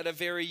children at a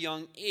very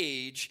young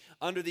age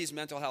under these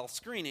mental health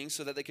screenings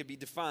so that they could be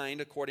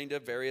defined according to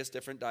various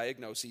different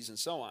diagnoses and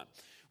so on.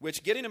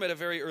 Which, getting them at a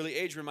very early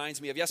age,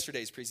 reminds me of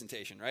yesterday's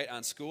presentation, right,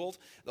 on Schooled.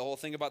 The whole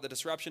thing about the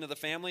disruption of the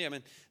family. I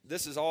mean,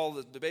 this is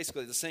all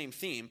basically the same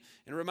theme.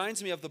 And it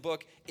reminds me of the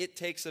book, It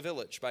Takes a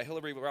Village by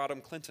Hillary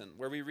Rodham Clinton,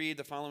 where we read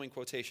the following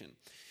quotation.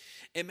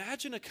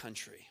 Imagine a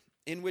country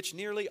in which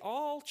nearly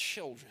all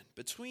children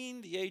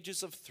between the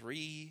ages of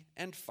 3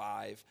 and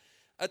 5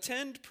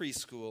 attend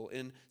preschool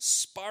in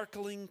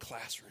sparkling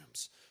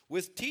classrooms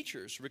with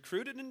teachers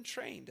recruited and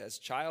trained as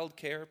child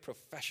care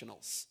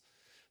professionals.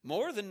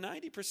 More than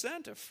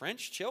 90% of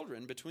French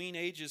children between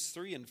ages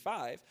 3 and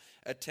 5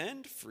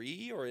 attend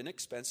free or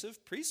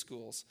inexpensive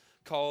preschools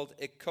called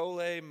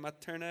école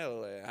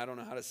maternelle. I don't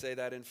know how to say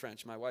that in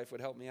French. My wife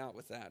would help me out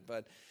with that.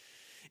 But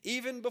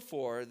even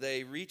before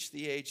they reach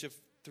the age of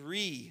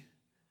 3,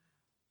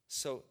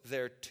 so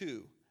they're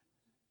 2.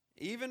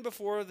 Even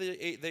before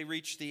they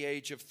reach the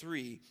age of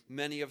 3,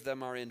 many of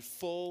them are in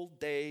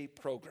full-day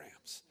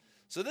programs.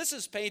 So this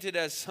is painted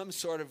as some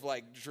sort of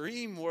like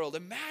dream world.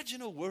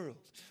 Imagine a world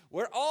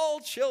where all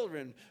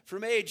children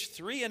from age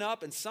 3 and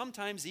up, and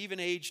sometimes even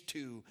age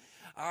 2,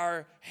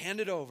 are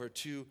handed over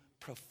to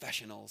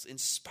professionals in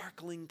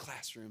sparkling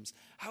classrooms.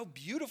 How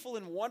beautiful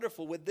and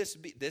wonderful would this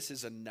be? This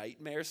is a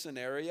nightmare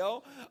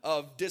scenario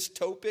of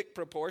dystopic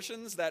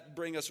proportions that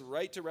bring us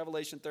right to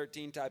Revelation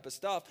 13 type of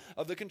stuff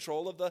of the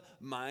control of the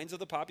minds of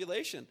the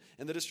population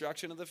and the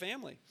destruction of the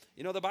family.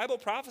 You know, the Bible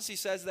prophecy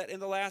says that in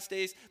the last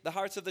days, the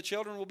hearts of the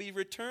children will be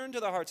returned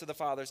to the hearts of the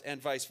fathers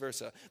and vice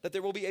versa, that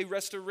there will be a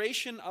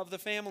restoration of the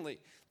family.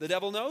 The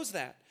devil knows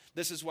that.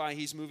 This is why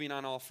he's moving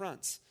on all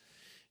fronts.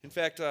 In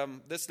fact,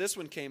 this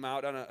one came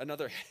out on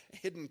another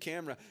hidden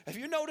camera. Have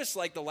you noticed,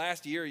 like, the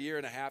last year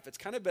and a half, it's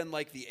kind of been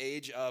like the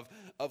age of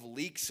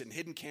leaks and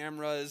hidden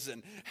cameras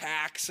and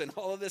hacks and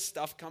all of this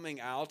stuff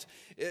coming out.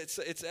 It's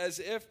as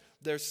if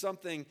there's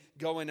something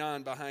going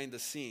on behind the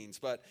scenes.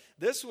 But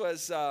this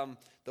was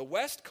the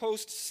West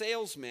Coast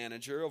sales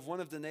manager of one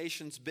of the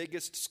nation's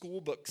biggest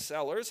school book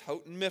sellers,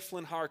 Houghton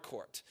Mifflin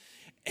Harcourt.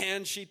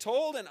 And she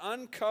told an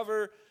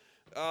uncover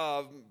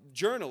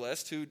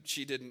journalist who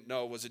she didn't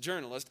know was a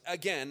journalist.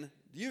 Again,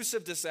 use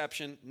of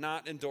deception,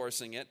 not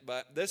endorsing it,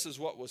 but this is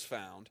what was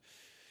found.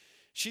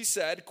 She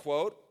said,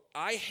 quote,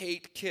 "I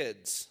hate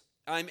kids.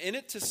 I'm in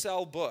it to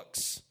sell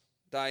books,"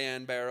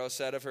 Diane Barrow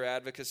said of her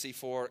advocacy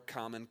for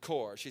Common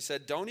Core. She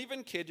said, "Don't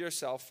even kid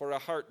yourself for a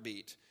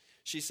heartbeat."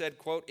 She said,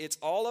 quote, "It's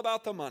all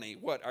about the money."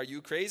 What, are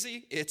you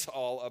crazy? It's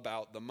all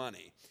about the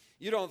money.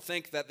 You don't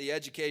think that the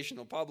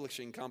educational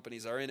publishing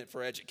companies are in it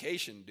for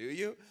education, do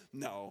you?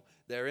 No,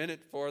 they're in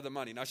it for the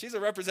money. Now, she's a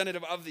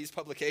representative of these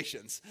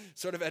publications,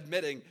 sort of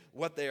admitting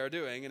what they are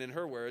doing. And in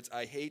her words,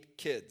 I hate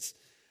kids.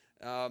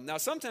 Now,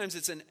 sometimes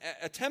it's an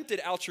attempted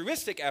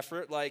altruistic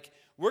effort, like,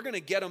 we're going to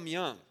get them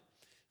young.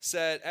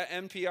 Said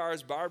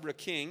NPR's Barbara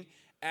King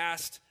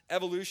asked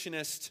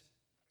evolutionists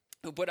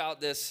who put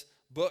out this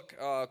book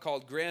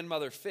called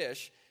Grandmother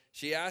Fish,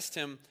 she asked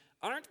him,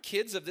 aren't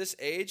kids of this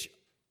age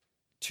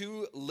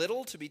too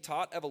little to be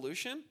taught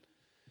evolution?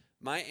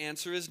 My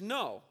answer is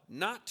no,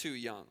 not too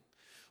young.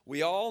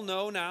 We all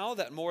know now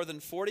that more than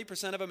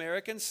 40% of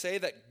Americans say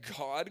that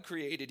God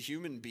created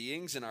human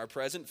beings in our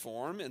present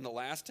form in the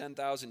last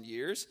 10,000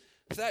 years.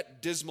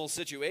 That dismal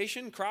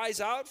situation cries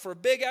out for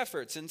big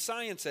efforts in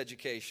science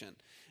education.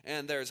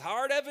 And there's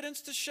hard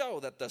evidence to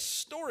show that the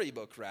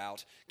storybook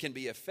route can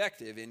be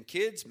effective in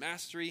kids'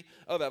 mastery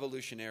of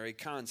evolutionary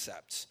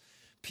concepts.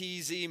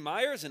 P.Z.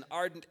 Myers, an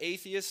ardent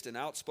atheist and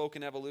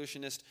outspoken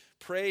evolutionist,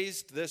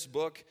 praised this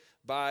book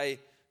by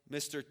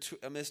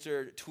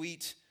Mr.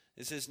 Tweet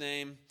is his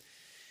name.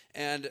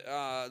 And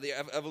the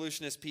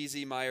evolutionist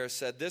P.Z. Myers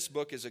said, "This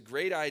book is a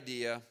great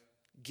idea.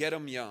 Get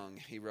 'em young,"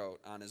 he wrote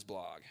on his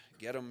blog.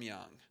 Get 'em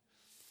young.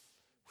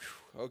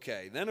 Whew.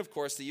 Okay, then of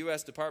course the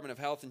U.S. Department of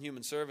Health and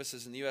Human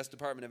Services and the U.S.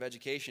 Department of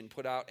Education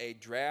put out a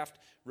draft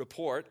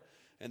report.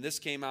 and this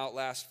came out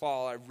last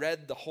fall. I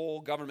read the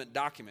whole government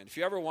document. If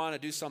you ever want to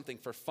do something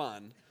for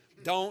fun,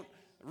 don't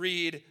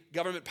read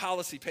government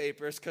policy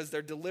papers because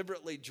they're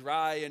deliberately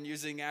dry and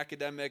using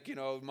academic,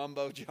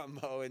 mumbo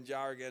jumbo and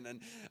jargon. And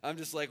I'm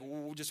just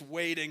just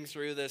wading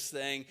through this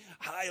thing,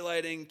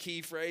 highlighting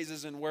key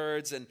phrases and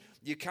words. And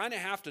you kind of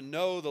have to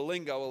know the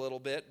lingo a little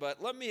bit.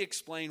 But let me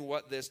explain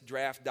what this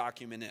draft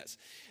document is.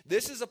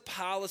 This is a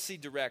policy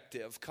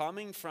directive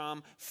coming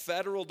from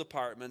federal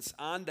departments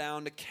on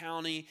down to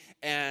county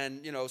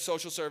and,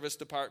 social service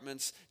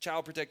departments,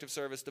 child protective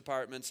service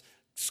departments,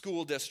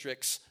 school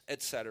districts,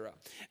 etc.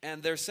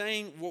 And they're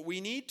saying what we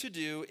need to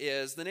do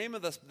is, the name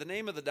of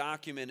the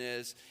document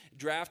is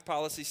Draft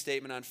Policy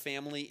Statement on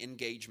Family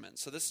Engagement.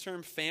 So this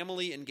term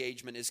family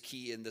engagement is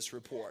key in this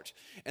report.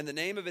 And the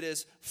name of it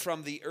is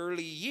From the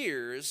Early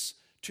Years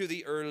to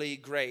the Early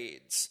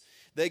Grades.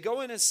 They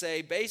go in and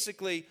say,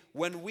 basically,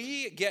 when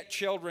we get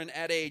children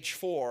at age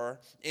 4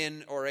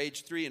 or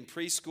age 3 in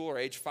preschool or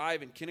age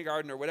 5 in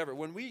kindergarten or whatever,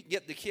 when we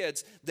get the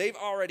kids, they've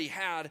already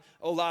had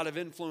a lot of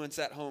influence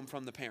at home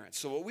from the parents.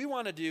 So what we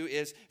want to do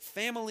is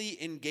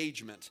family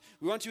engagement.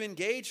 We want to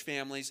engage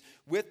families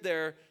with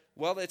their,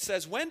 it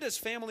says, when does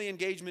family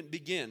engagement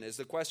begin is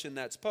the question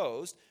that's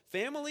posed.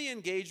 Family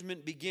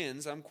engagement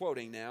begins, I'm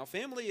quoting now,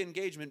 family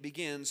engagement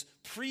begins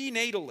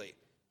prenatally.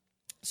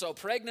 So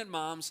pregnant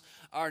moms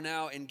are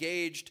now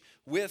engaged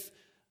with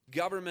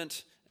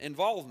government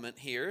involvement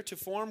here to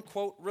form,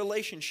 quote,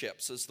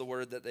 relationships is the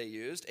word that they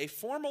used, a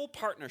formal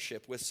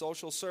partnership with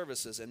social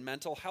services and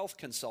mental health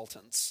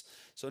consultants.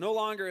 So no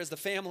longer is the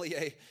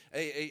family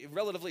a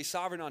relatively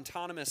sovereign,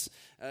 autonomous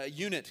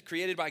unit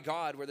created by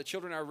God where the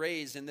children are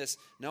raised in this.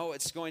 No,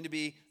 it's going to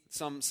be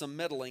some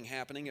meddling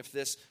happening if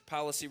this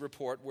policy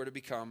report were to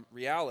become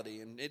reality.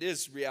 And it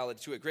is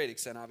reality to a great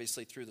extent,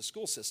 obviously, through the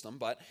school system,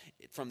 but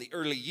from the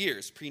early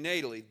years,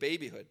 prenatally,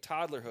 babyhood,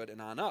 toddlerhood, and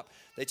on up.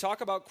 They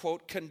talk about,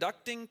 quote,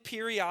 conducting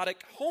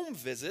periodic home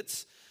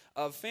visits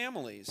of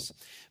families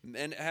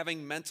and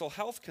having mental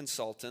health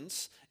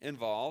consultants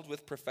involved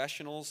with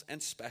professionals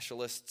and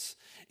specialists,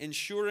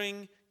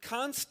 ensuring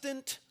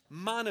constant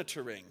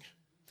monitoring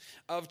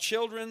of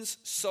children's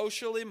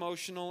social,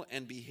 emotional,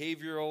 and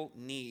behavioral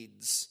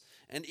needs,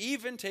 and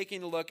even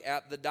taking a look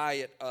at the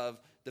diet of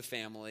the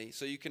family.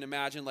 So you can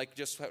imagine, like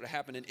just what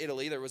happened in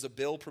Italy, there was a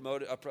bill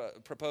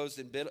proposed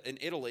in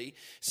Italy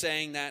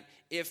saying that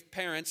if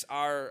parents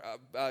are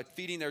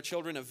feeding their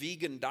children a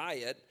vegan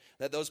diet,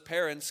 that those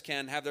parents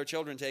can have their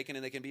children taken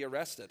and they can be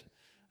arrested.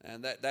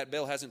 And that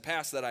bill hasn't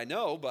passed that I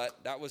know,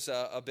 but that was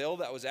a bill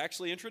that was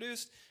actually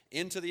introduced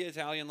into the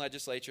Italian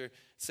legislature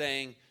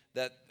saying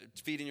that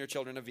feeding your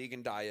children a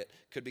vegan diet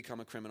could become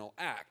a criminal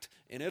act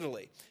in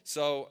Italy.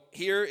 So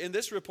here in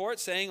this report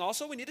saying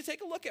also we need to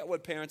take a look at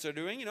what parents are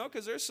doing,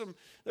 because there's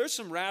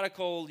some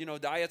radical,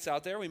 diets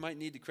out there we might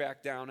need to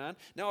crack down on.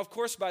 Now, of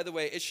course, by the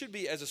way, it should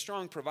be as a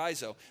strong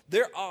proviso.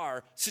 There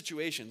are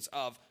situations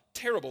of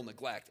terrible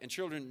neglect and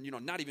children,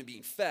 not even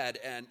being fed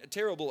and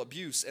terrible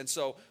abuse. And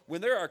so when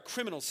there are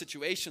criminal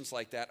situations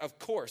like that, of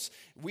course,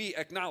 we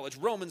acknowledge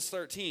Romans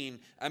 13,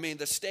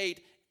 the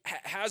state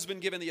has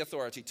been given the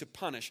authority to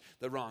punish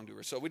the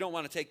wrongdoer. So we don't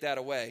want to take that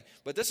away.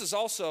 But this is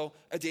also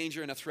a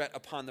danger and a threat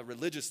upon the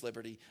religious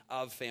liberty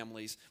of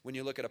families when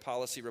you look at a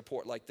policy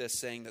report like this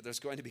saying that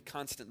there's going to be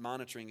constant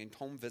monitoring and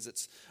home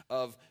visits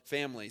of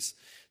families.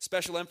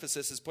 Special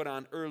emphasis is put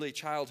on early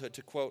childhood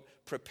to, quote,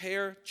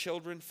 prepare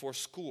children for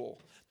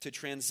school, to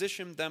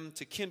transition them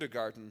to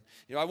kindergarten.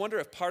 I wonder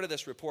if part of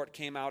this report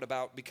came out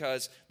about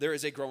because there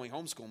is a growing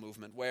homeschool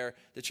movement where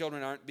the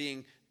children aren't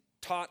being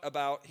taught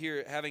about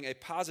here having a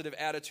positive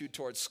attitude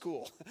towards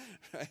school.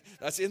 Right?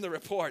 That's in the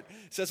report.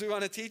 It says we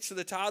want to teach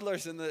the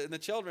toddlers and the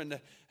children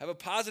to have a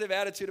positive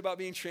attitude about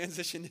being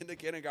transitioned into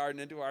kindergarten,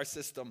 into our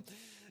system.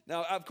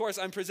 Now, of course,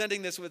 I'm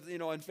presenting this with,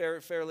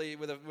 fairly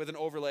with an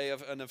overlay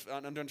of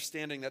an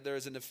understanding that there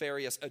is a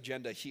nefarious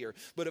agenda here.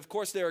 But of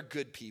course, there are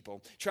good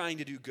people trying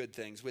to do good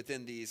things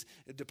within these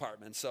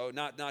departments. So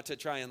not to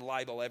try and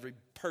libel every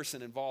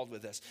person involved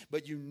with this,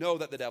 but you know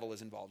that the devil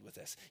is involved with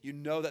this. You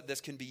know that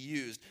this can be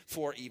used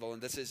for evil,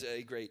 and this is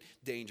a great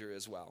danger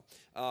as well.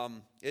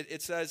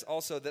 It says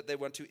also that they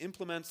want to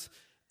implement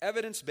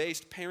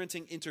evidence-based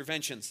parenting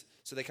interventions.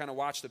 So they kind of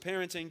watch the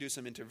parenting, do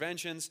some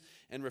interventions,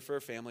 and refer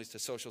families to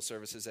social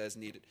services as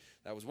needed.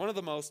 That was one of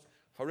the most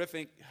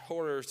horrific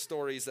horror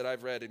stories that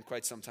I've read in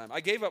quite some time. I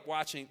gave up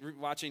watching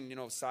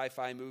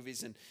sci-fi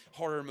movies and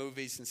horror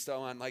movies and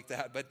so on like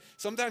that. But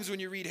sometimes when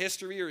you read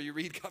history or you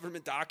read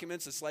government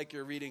documents, it's like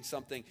you're reading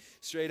something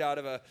straight out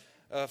of a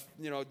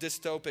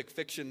dystopic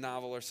fiction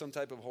novel or some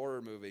type of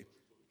horror movie.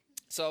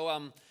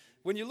 So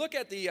when you look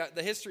at the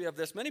history of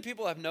this, many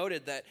people have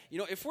noted that,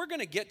 if we're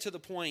going to get to the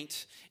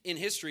point in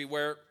history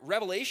where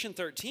Revelation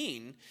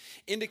 13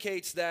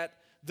 indicates that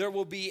there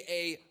will be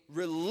a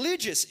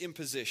religious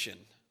imposition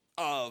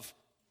of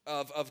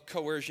of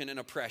coercion and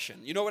oppression.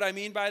 You know what I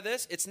mean by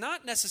this? It's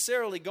not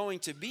necessarily going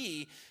to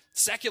be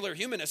secular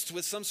humanists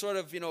with some sort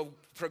of,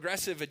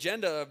 progressive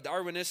agenda of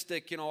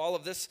Darwinistic, all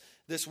of this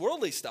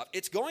worldly stuff.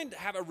 It's going to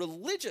have a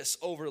religious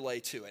overlay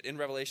to it in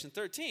Revelation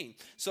 13.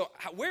 So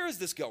where is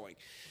this going?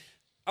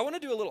 I want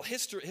to do a little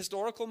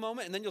historical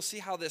moment, and then you'll see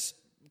how this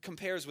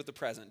compares with the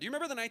present. Do you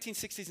remember the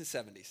 1960s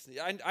and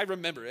 70s? I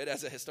remember it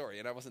as a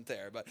historian. I wasn't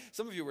there, but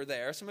some of you were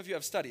there. Some of you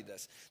have studied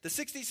this. The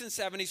 60s and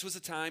 70s was a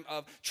time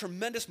of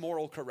tremendous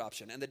moral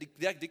corruption and the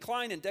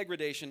decline and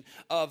degradation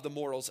of the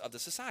morals of the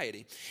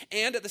society.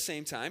 And at the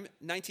same time,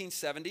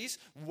 1970s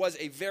was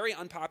a very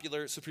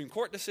unpopular Supreme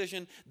Court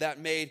decision that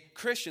made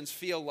Christians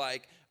feel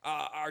like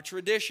our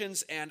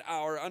traditions and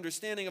our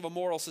understanding of a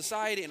moral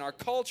society and our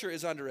culture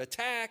is under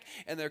attack,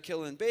 and they're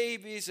killing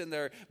babies, and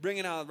they're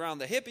bringing around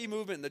the hippie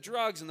movement and the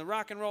drugs and the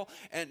rock and roll.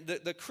 And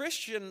the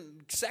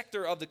Christian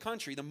sector of the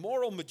country, the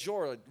moral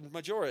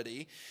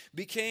majority,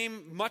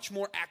 became much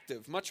more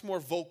active, much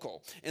more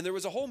vocal. And there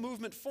was a whole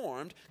movement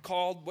formed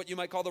called what you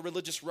might call the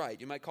religious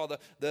right. You might call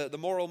the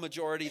moral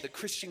majority, the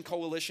Christian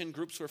coalition.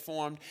 Groups were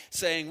formed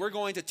saying, we're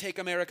going to take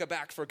America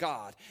back for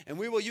God. And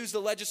we will use the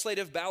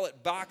legislative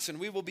ballot box, and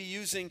we will be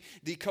using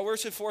the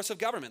coercive force of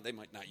government. They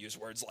might not use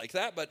words like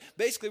that, but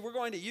basically we're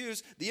going to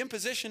use the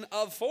imposition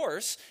of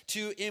force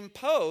to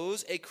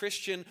impose a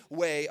Christian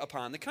way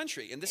upon the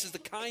country. And this is the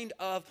kind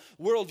of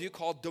worldview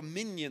called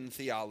dominion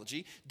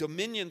theology.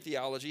 Dominion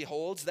theology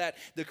holds that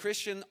the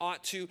Christian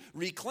ought to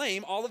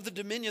reclaim all of the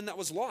dominion that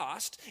was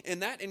lost,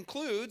 and that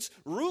includes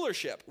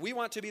rulership. We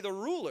want to be the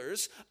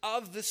rulers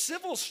of the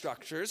civil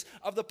structures,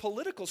 of the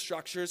political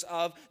structures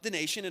of the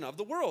nation and of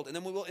the world, and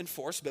then we will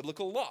enforce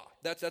biblical law.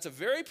 That's a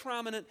very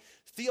prominent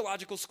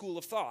theological school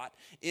of thought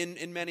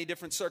in many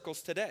different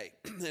circles today.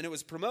 And it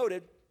was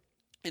promoted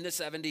in the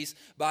 70s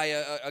by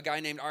a guy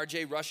named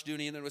R.J.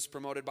 Rushdoony, and then it was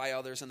promoted by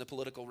others in the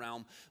political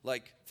realm,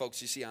 like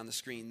folks you see on the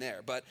screen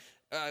there. But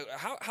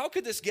how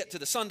could this get to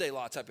the Sunday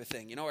law type of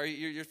thing?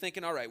 You're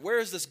thinking, all right, where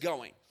is this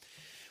going?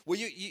 Well,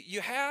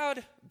 you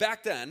had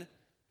back then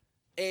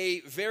a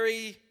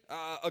very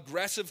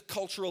aggressive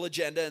cultural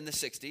agenda in the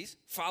 60s,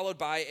 followed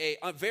by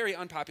a very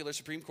unpopular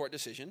Supreme Court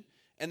decision.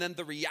 And then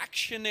the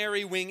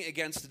reactionary wing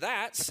against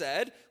that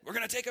said, we're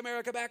going to take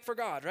America back for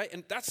God, right?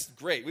 And that's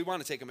great. We want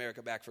to take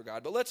America back for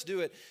God. But let's do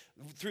it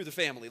through the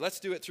family. Let's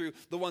do it through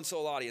the one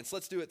soul audience.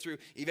 Let's do it through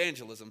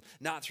evangelism,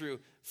 not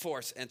through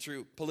force and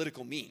through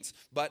political means.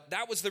 But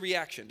that was the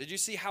reaction. Did you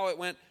see how it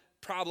went?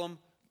 Problem,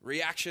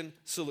 reaction,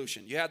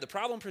 solution. You had the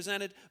problem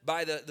presented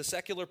by the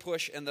secular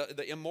push and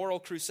the immoral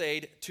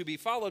crusade, to be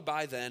followed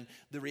by then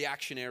the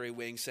reactionary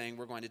wing saying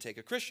we're going to take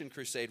a Christian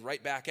crusade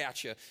right back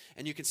at you.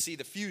 And you can see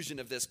the fusion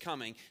of this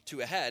coming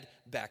to a head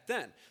back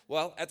then.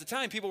 Well, at the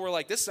time, people were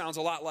like, this sounds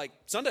a lot like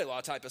Sunday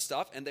law type of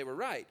stuff, and they were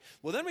right.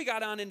 Well, then we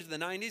got on into the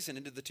 90s and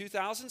into the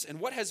 2000s,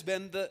 and what has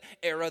been the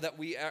era that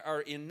we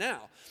are in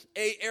now?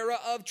 A era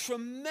of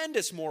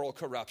tremendous moral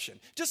corruption.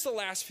 Just the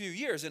last few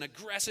years, an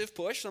aggressive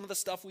push, some of the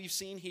stuff we've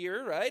seen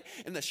here, right?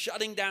 And the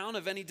shutting down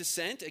of any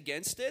dissent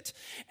against it,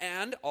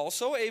 and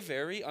also a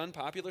very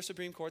unpopular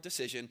Supreme Court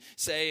decision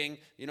saying,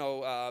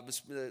 no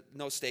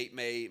state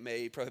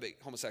may prohibit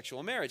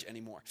homosexual marriage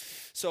anymore.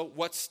 So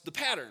what's the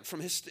pattern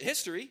from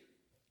history?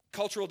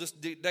 Cultural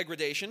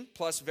degradation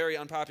plus very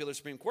unpopular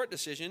Supreme Court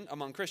decision,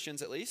 among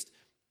Christians at least,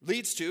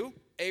 leads to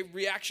a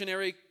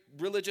reactionary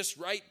religious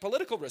right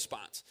political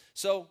response.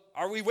 So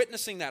are we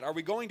witnessing that? Are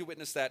we going to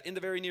witness that in the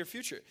very near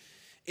future?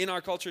 In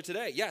our culture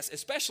today, yes,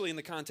 especially in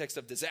the context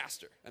of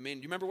disaster. I mean,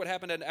 you remember what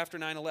happened after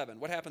 9/11?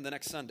 What happened the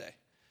next Sunday?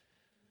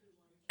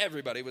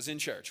 Everybody was in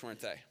church,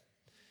 weren't they?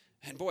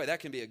 And boy, that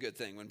can be a good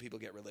thing when people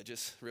get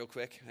religious real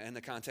quick in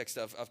the context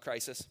of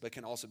crisis, but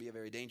can also be a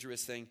very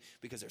dangerous thing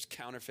because there's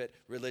counterfeit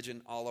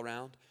religion all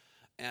around.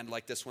 And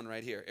like this one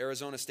right here,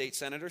 Arizona State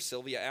Senator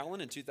Sylvia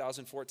Allen in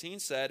 2014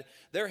 said,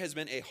 there has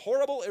been a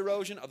horrible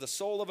erosion of the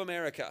soul of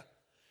America.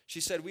 She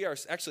said,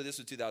 this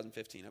was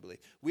 2015, I believe.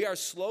 We are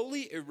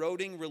slowly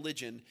eroding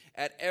religion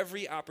at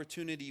every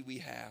opportunity we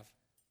have.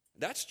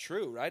 That's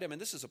true, right? I mean,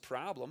 this is a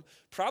problem.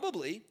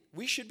 Probably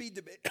we should be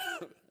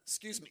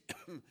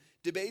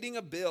debating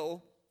a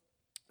bill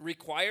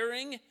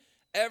requiring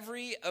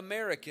every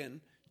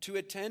American to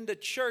attend a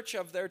church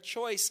of their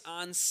choice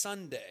on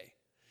Sunday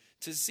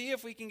to see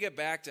if we can get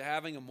back to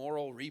having a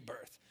moral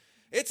rebirth.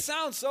 It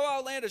sounds so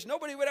outlandish.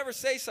 Nobody would ever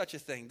say such a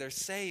thing. They're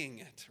saying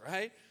it,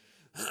 right?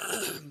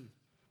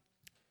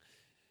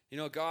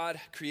 God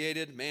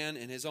created man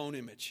in his own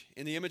image.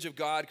 In the image of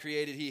God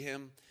created he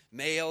him.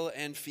 Male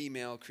and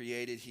female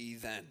created he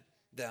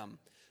them.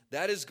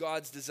 That is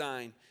God's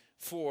design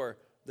for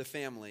the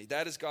family.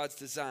 That is God's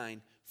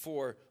design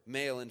for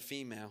male and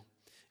female.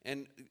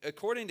 And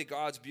according to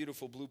God's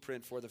beautiful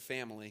blueprint for the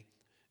family,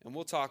 and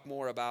we'll talk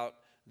more about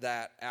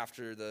that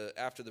after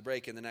the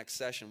break in the next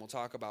session. We'll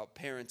talk about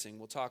parenting.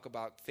 We'll talk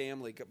about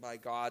family by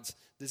God's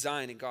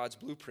design and God's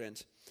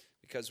blueprint,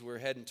 because we're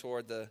heading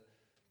toward the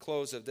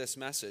close of this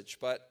message.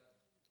 But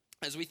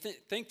as we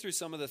think through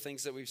some of the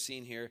things that we've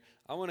seen here,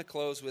 I want to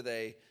close with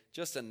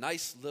just a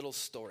nice little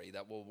story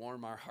that will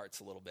warm our hearts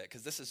a little bit,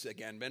 because this has,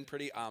 again, been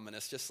pretty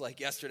ominous, just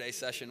like yesterday,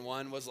 session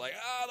 1 was like,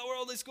 the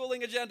worldly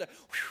schooling agenda.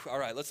 Whew, all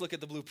right, let's look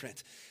at the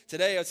blueprint.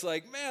 Today, it's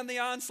like, man, the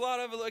onslaught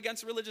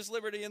against religious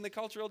liberty and the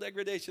cultural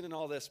degradation and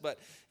all this. But,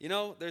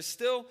 there's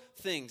still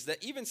things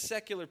that even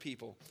secular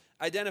people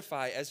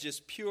identify as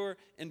just pure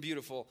and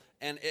beautiful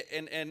and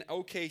an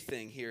okay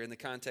thing here in the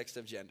context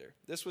of gender.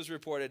 This was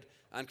reported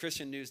on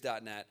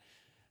ChristianNews.net.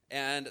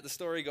 And the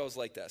story goes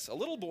like this. A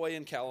little boy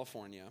in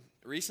California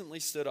recently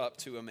stood up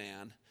to a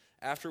man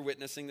after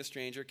witnessing the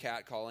stranger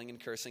catcalling and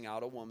cursing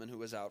out a woman who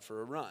was out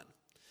for a run.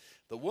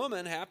 The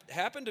woman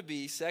happened to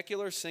be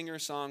secular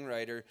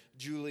singer-songwriter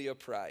Julia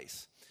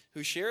Price,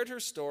 who shared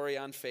her story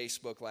on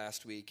Facebook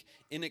last week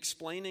in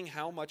explaining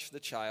how much the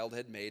child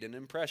had made an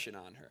impression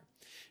on her.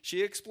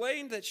 She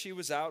explained that she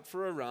was out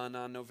for a run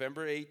on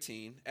November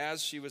 18.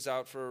 As she was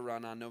out for a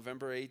run on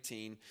November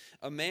 18,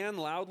 a man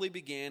loudly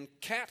began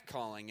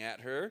catcalling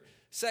at her,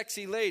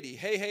 "Sexy lady,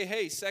 hey, hey,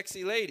 hey,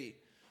 sexy lady."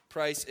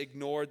 Price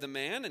ignored the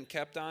man and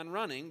kept on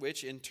running,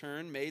 which in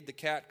turn made the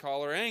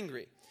catcaller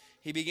angry.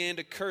 He began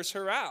to curse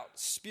her out,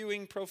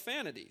 spewing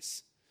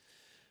profanities.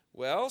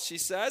 Well, she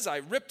says, "I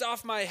ripped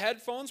off my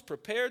headphones,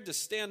 prepared to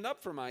stand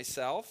up for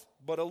myself,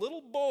 but a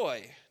little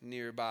boy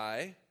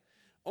nearby,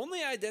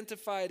 only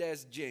identified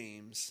as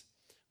James,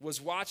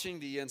 was watching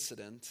the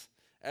incident.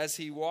 As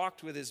he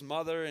walked with his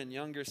mother and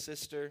younger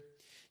sister,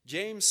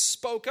 James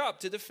spoke up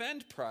to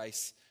defend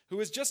Price, who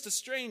was just a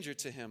stranger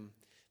to him,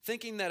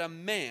 thinking that a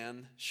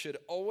man should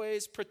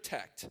always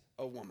protect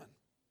a woman.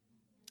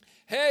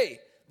 Hey,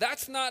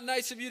 that's not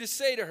nice of you to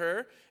say to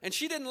her, and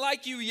she didn't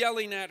like you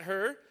yelling at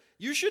her.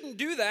 You shouldn't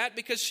do that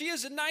because she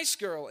is a nice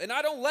girl, and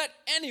I don't let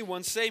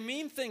anyone say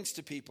mean things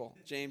to people,"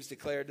 James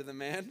declared to the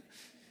man.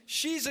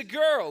 "She's a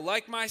girl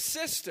like my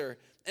sister,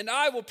 and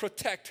I will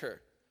protect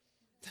her."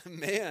 The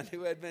man,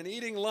 who had been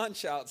eating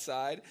lunch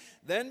outside,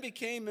 then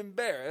became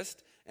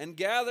embarrassed and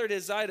gathered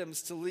his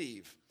items to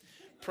leave.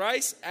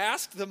 Price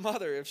asked the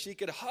mother if she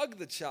could hug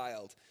the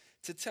child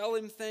to tell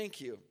him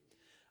thank you.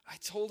 "I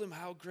told him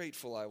how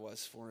grateful I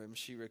was for him,"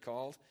 she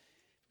recalled.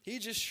 "He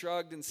just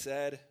shrugged and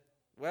said,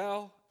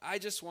 'Well, I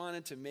just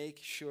wanted to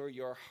make sure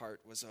your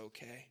heart was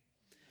okay.'"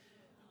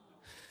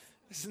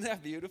 Isn't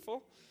that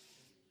beautiful?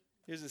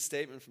 Here's a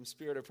statement from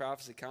Spirit of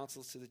Prophecy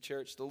Counsels to the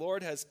Church. "The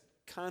Lord has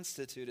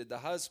constituted the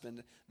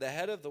husband, the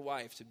head of the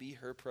wife, to be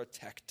her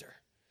protector."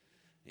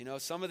 You know,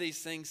 some of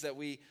these things that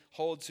we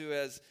hold to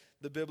as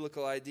the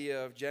biblical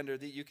idea of gender,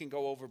 that you can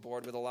go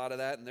overboard with a lot of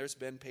that, and there's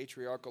been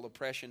patriarchal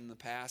oppression in the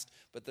past,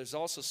 but there's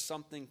also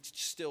something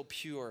still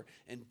pure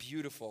and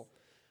beautiful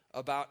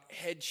about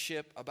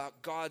headship,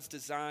 about God's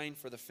design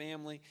for the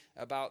family,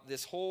 about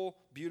this whole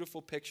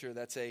beautiful picture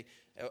that's a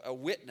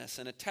witness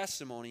and a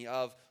testimony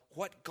of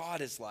what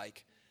God is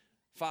like.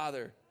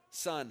 Father,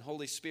 Son,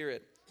 Holy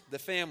Spirit. The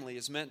family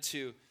is meant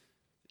to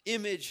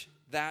image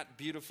that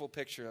beautiful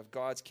picture of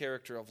God's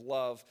character of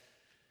love.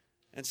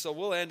 And so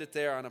we'll end it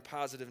there on a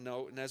positive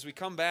note. And as we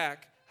come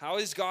back, how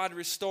is God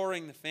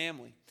restoring the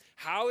family?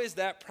 How is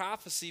that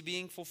prophecy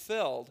being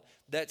fulfilled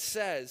that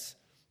says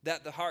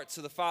that the hearts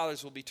of the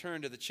fathers will be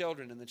turned to the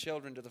children and the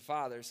children to the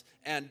fathers,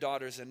 and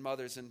daughters and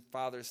mothers and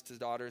fathers to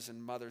daughters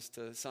and mothers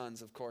to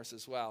sons, of course,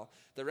 as well?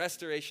 The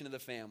restoration of the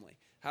family.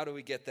 How do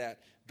we get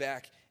that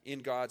back in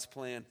God's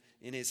plan,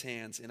 in his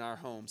hands, in our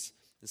homes?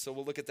 And so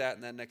we'll look at that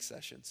in that next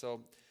session.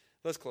 So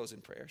let's close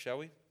in prayer, shall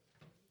we?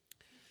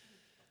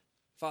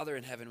 Father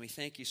in heaven, we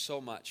thank you so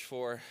much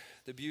for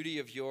the beauty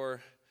of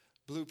your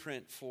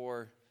blueprint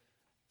for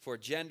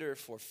gender,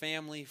 for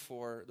family,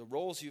 for the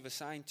roles you've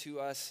assigned to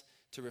us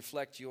to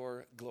reflect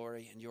your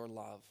glory and your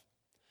love.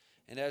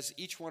 And as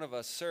each one of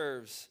us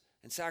serves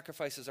and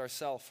sacrifices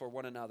ourselves for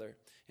one another,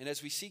 and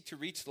as we seek to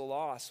reach the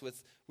lost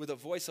with a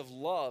voice of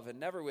love and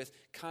never with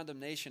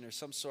condemnation or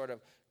some sort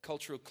of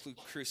cultural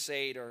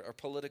crusade or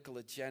political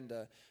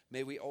agenda,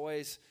 may we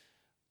always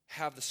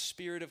have the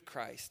Spirit of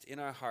Christ in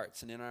our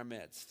hearts and in our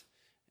midst.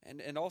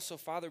 And also,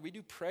 Father, we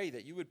do pray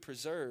that you would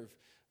preserve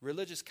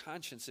religious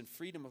conscience and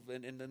freedom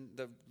and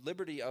the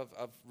liberty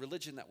of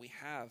religion that we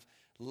have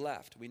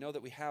left. We know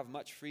that we have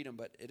much freedom,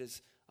 but it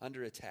is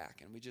under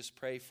attack. And we just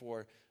pray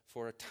for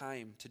a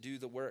time to do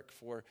the work,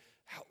 for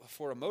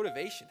a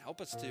motivation. Help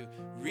us to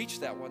reach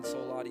that one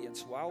soul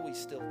audience while we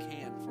still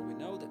can, for we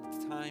know that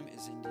the time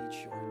is indeed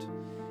short.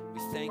 We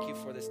thank you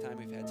for this time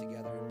we've had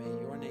together, and may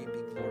your name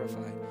be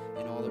glorified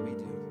in all that we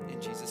do.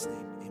 In Jesus'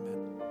 name,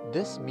 amen.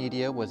 This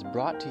media was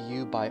brought to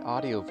you by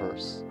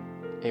Audioverse,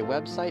 a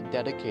website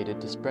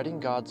dedicated to spreading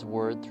God's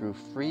Word through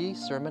free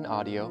sermon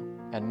audio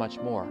and much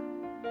more.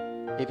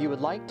 If you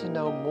would like to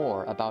know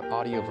more about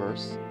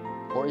Audioverse,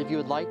 or if you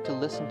would like to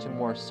listen to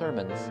more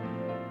sermons,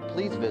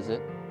 please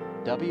visit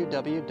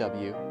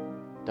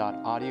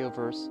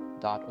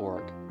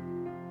www.audioverse.org.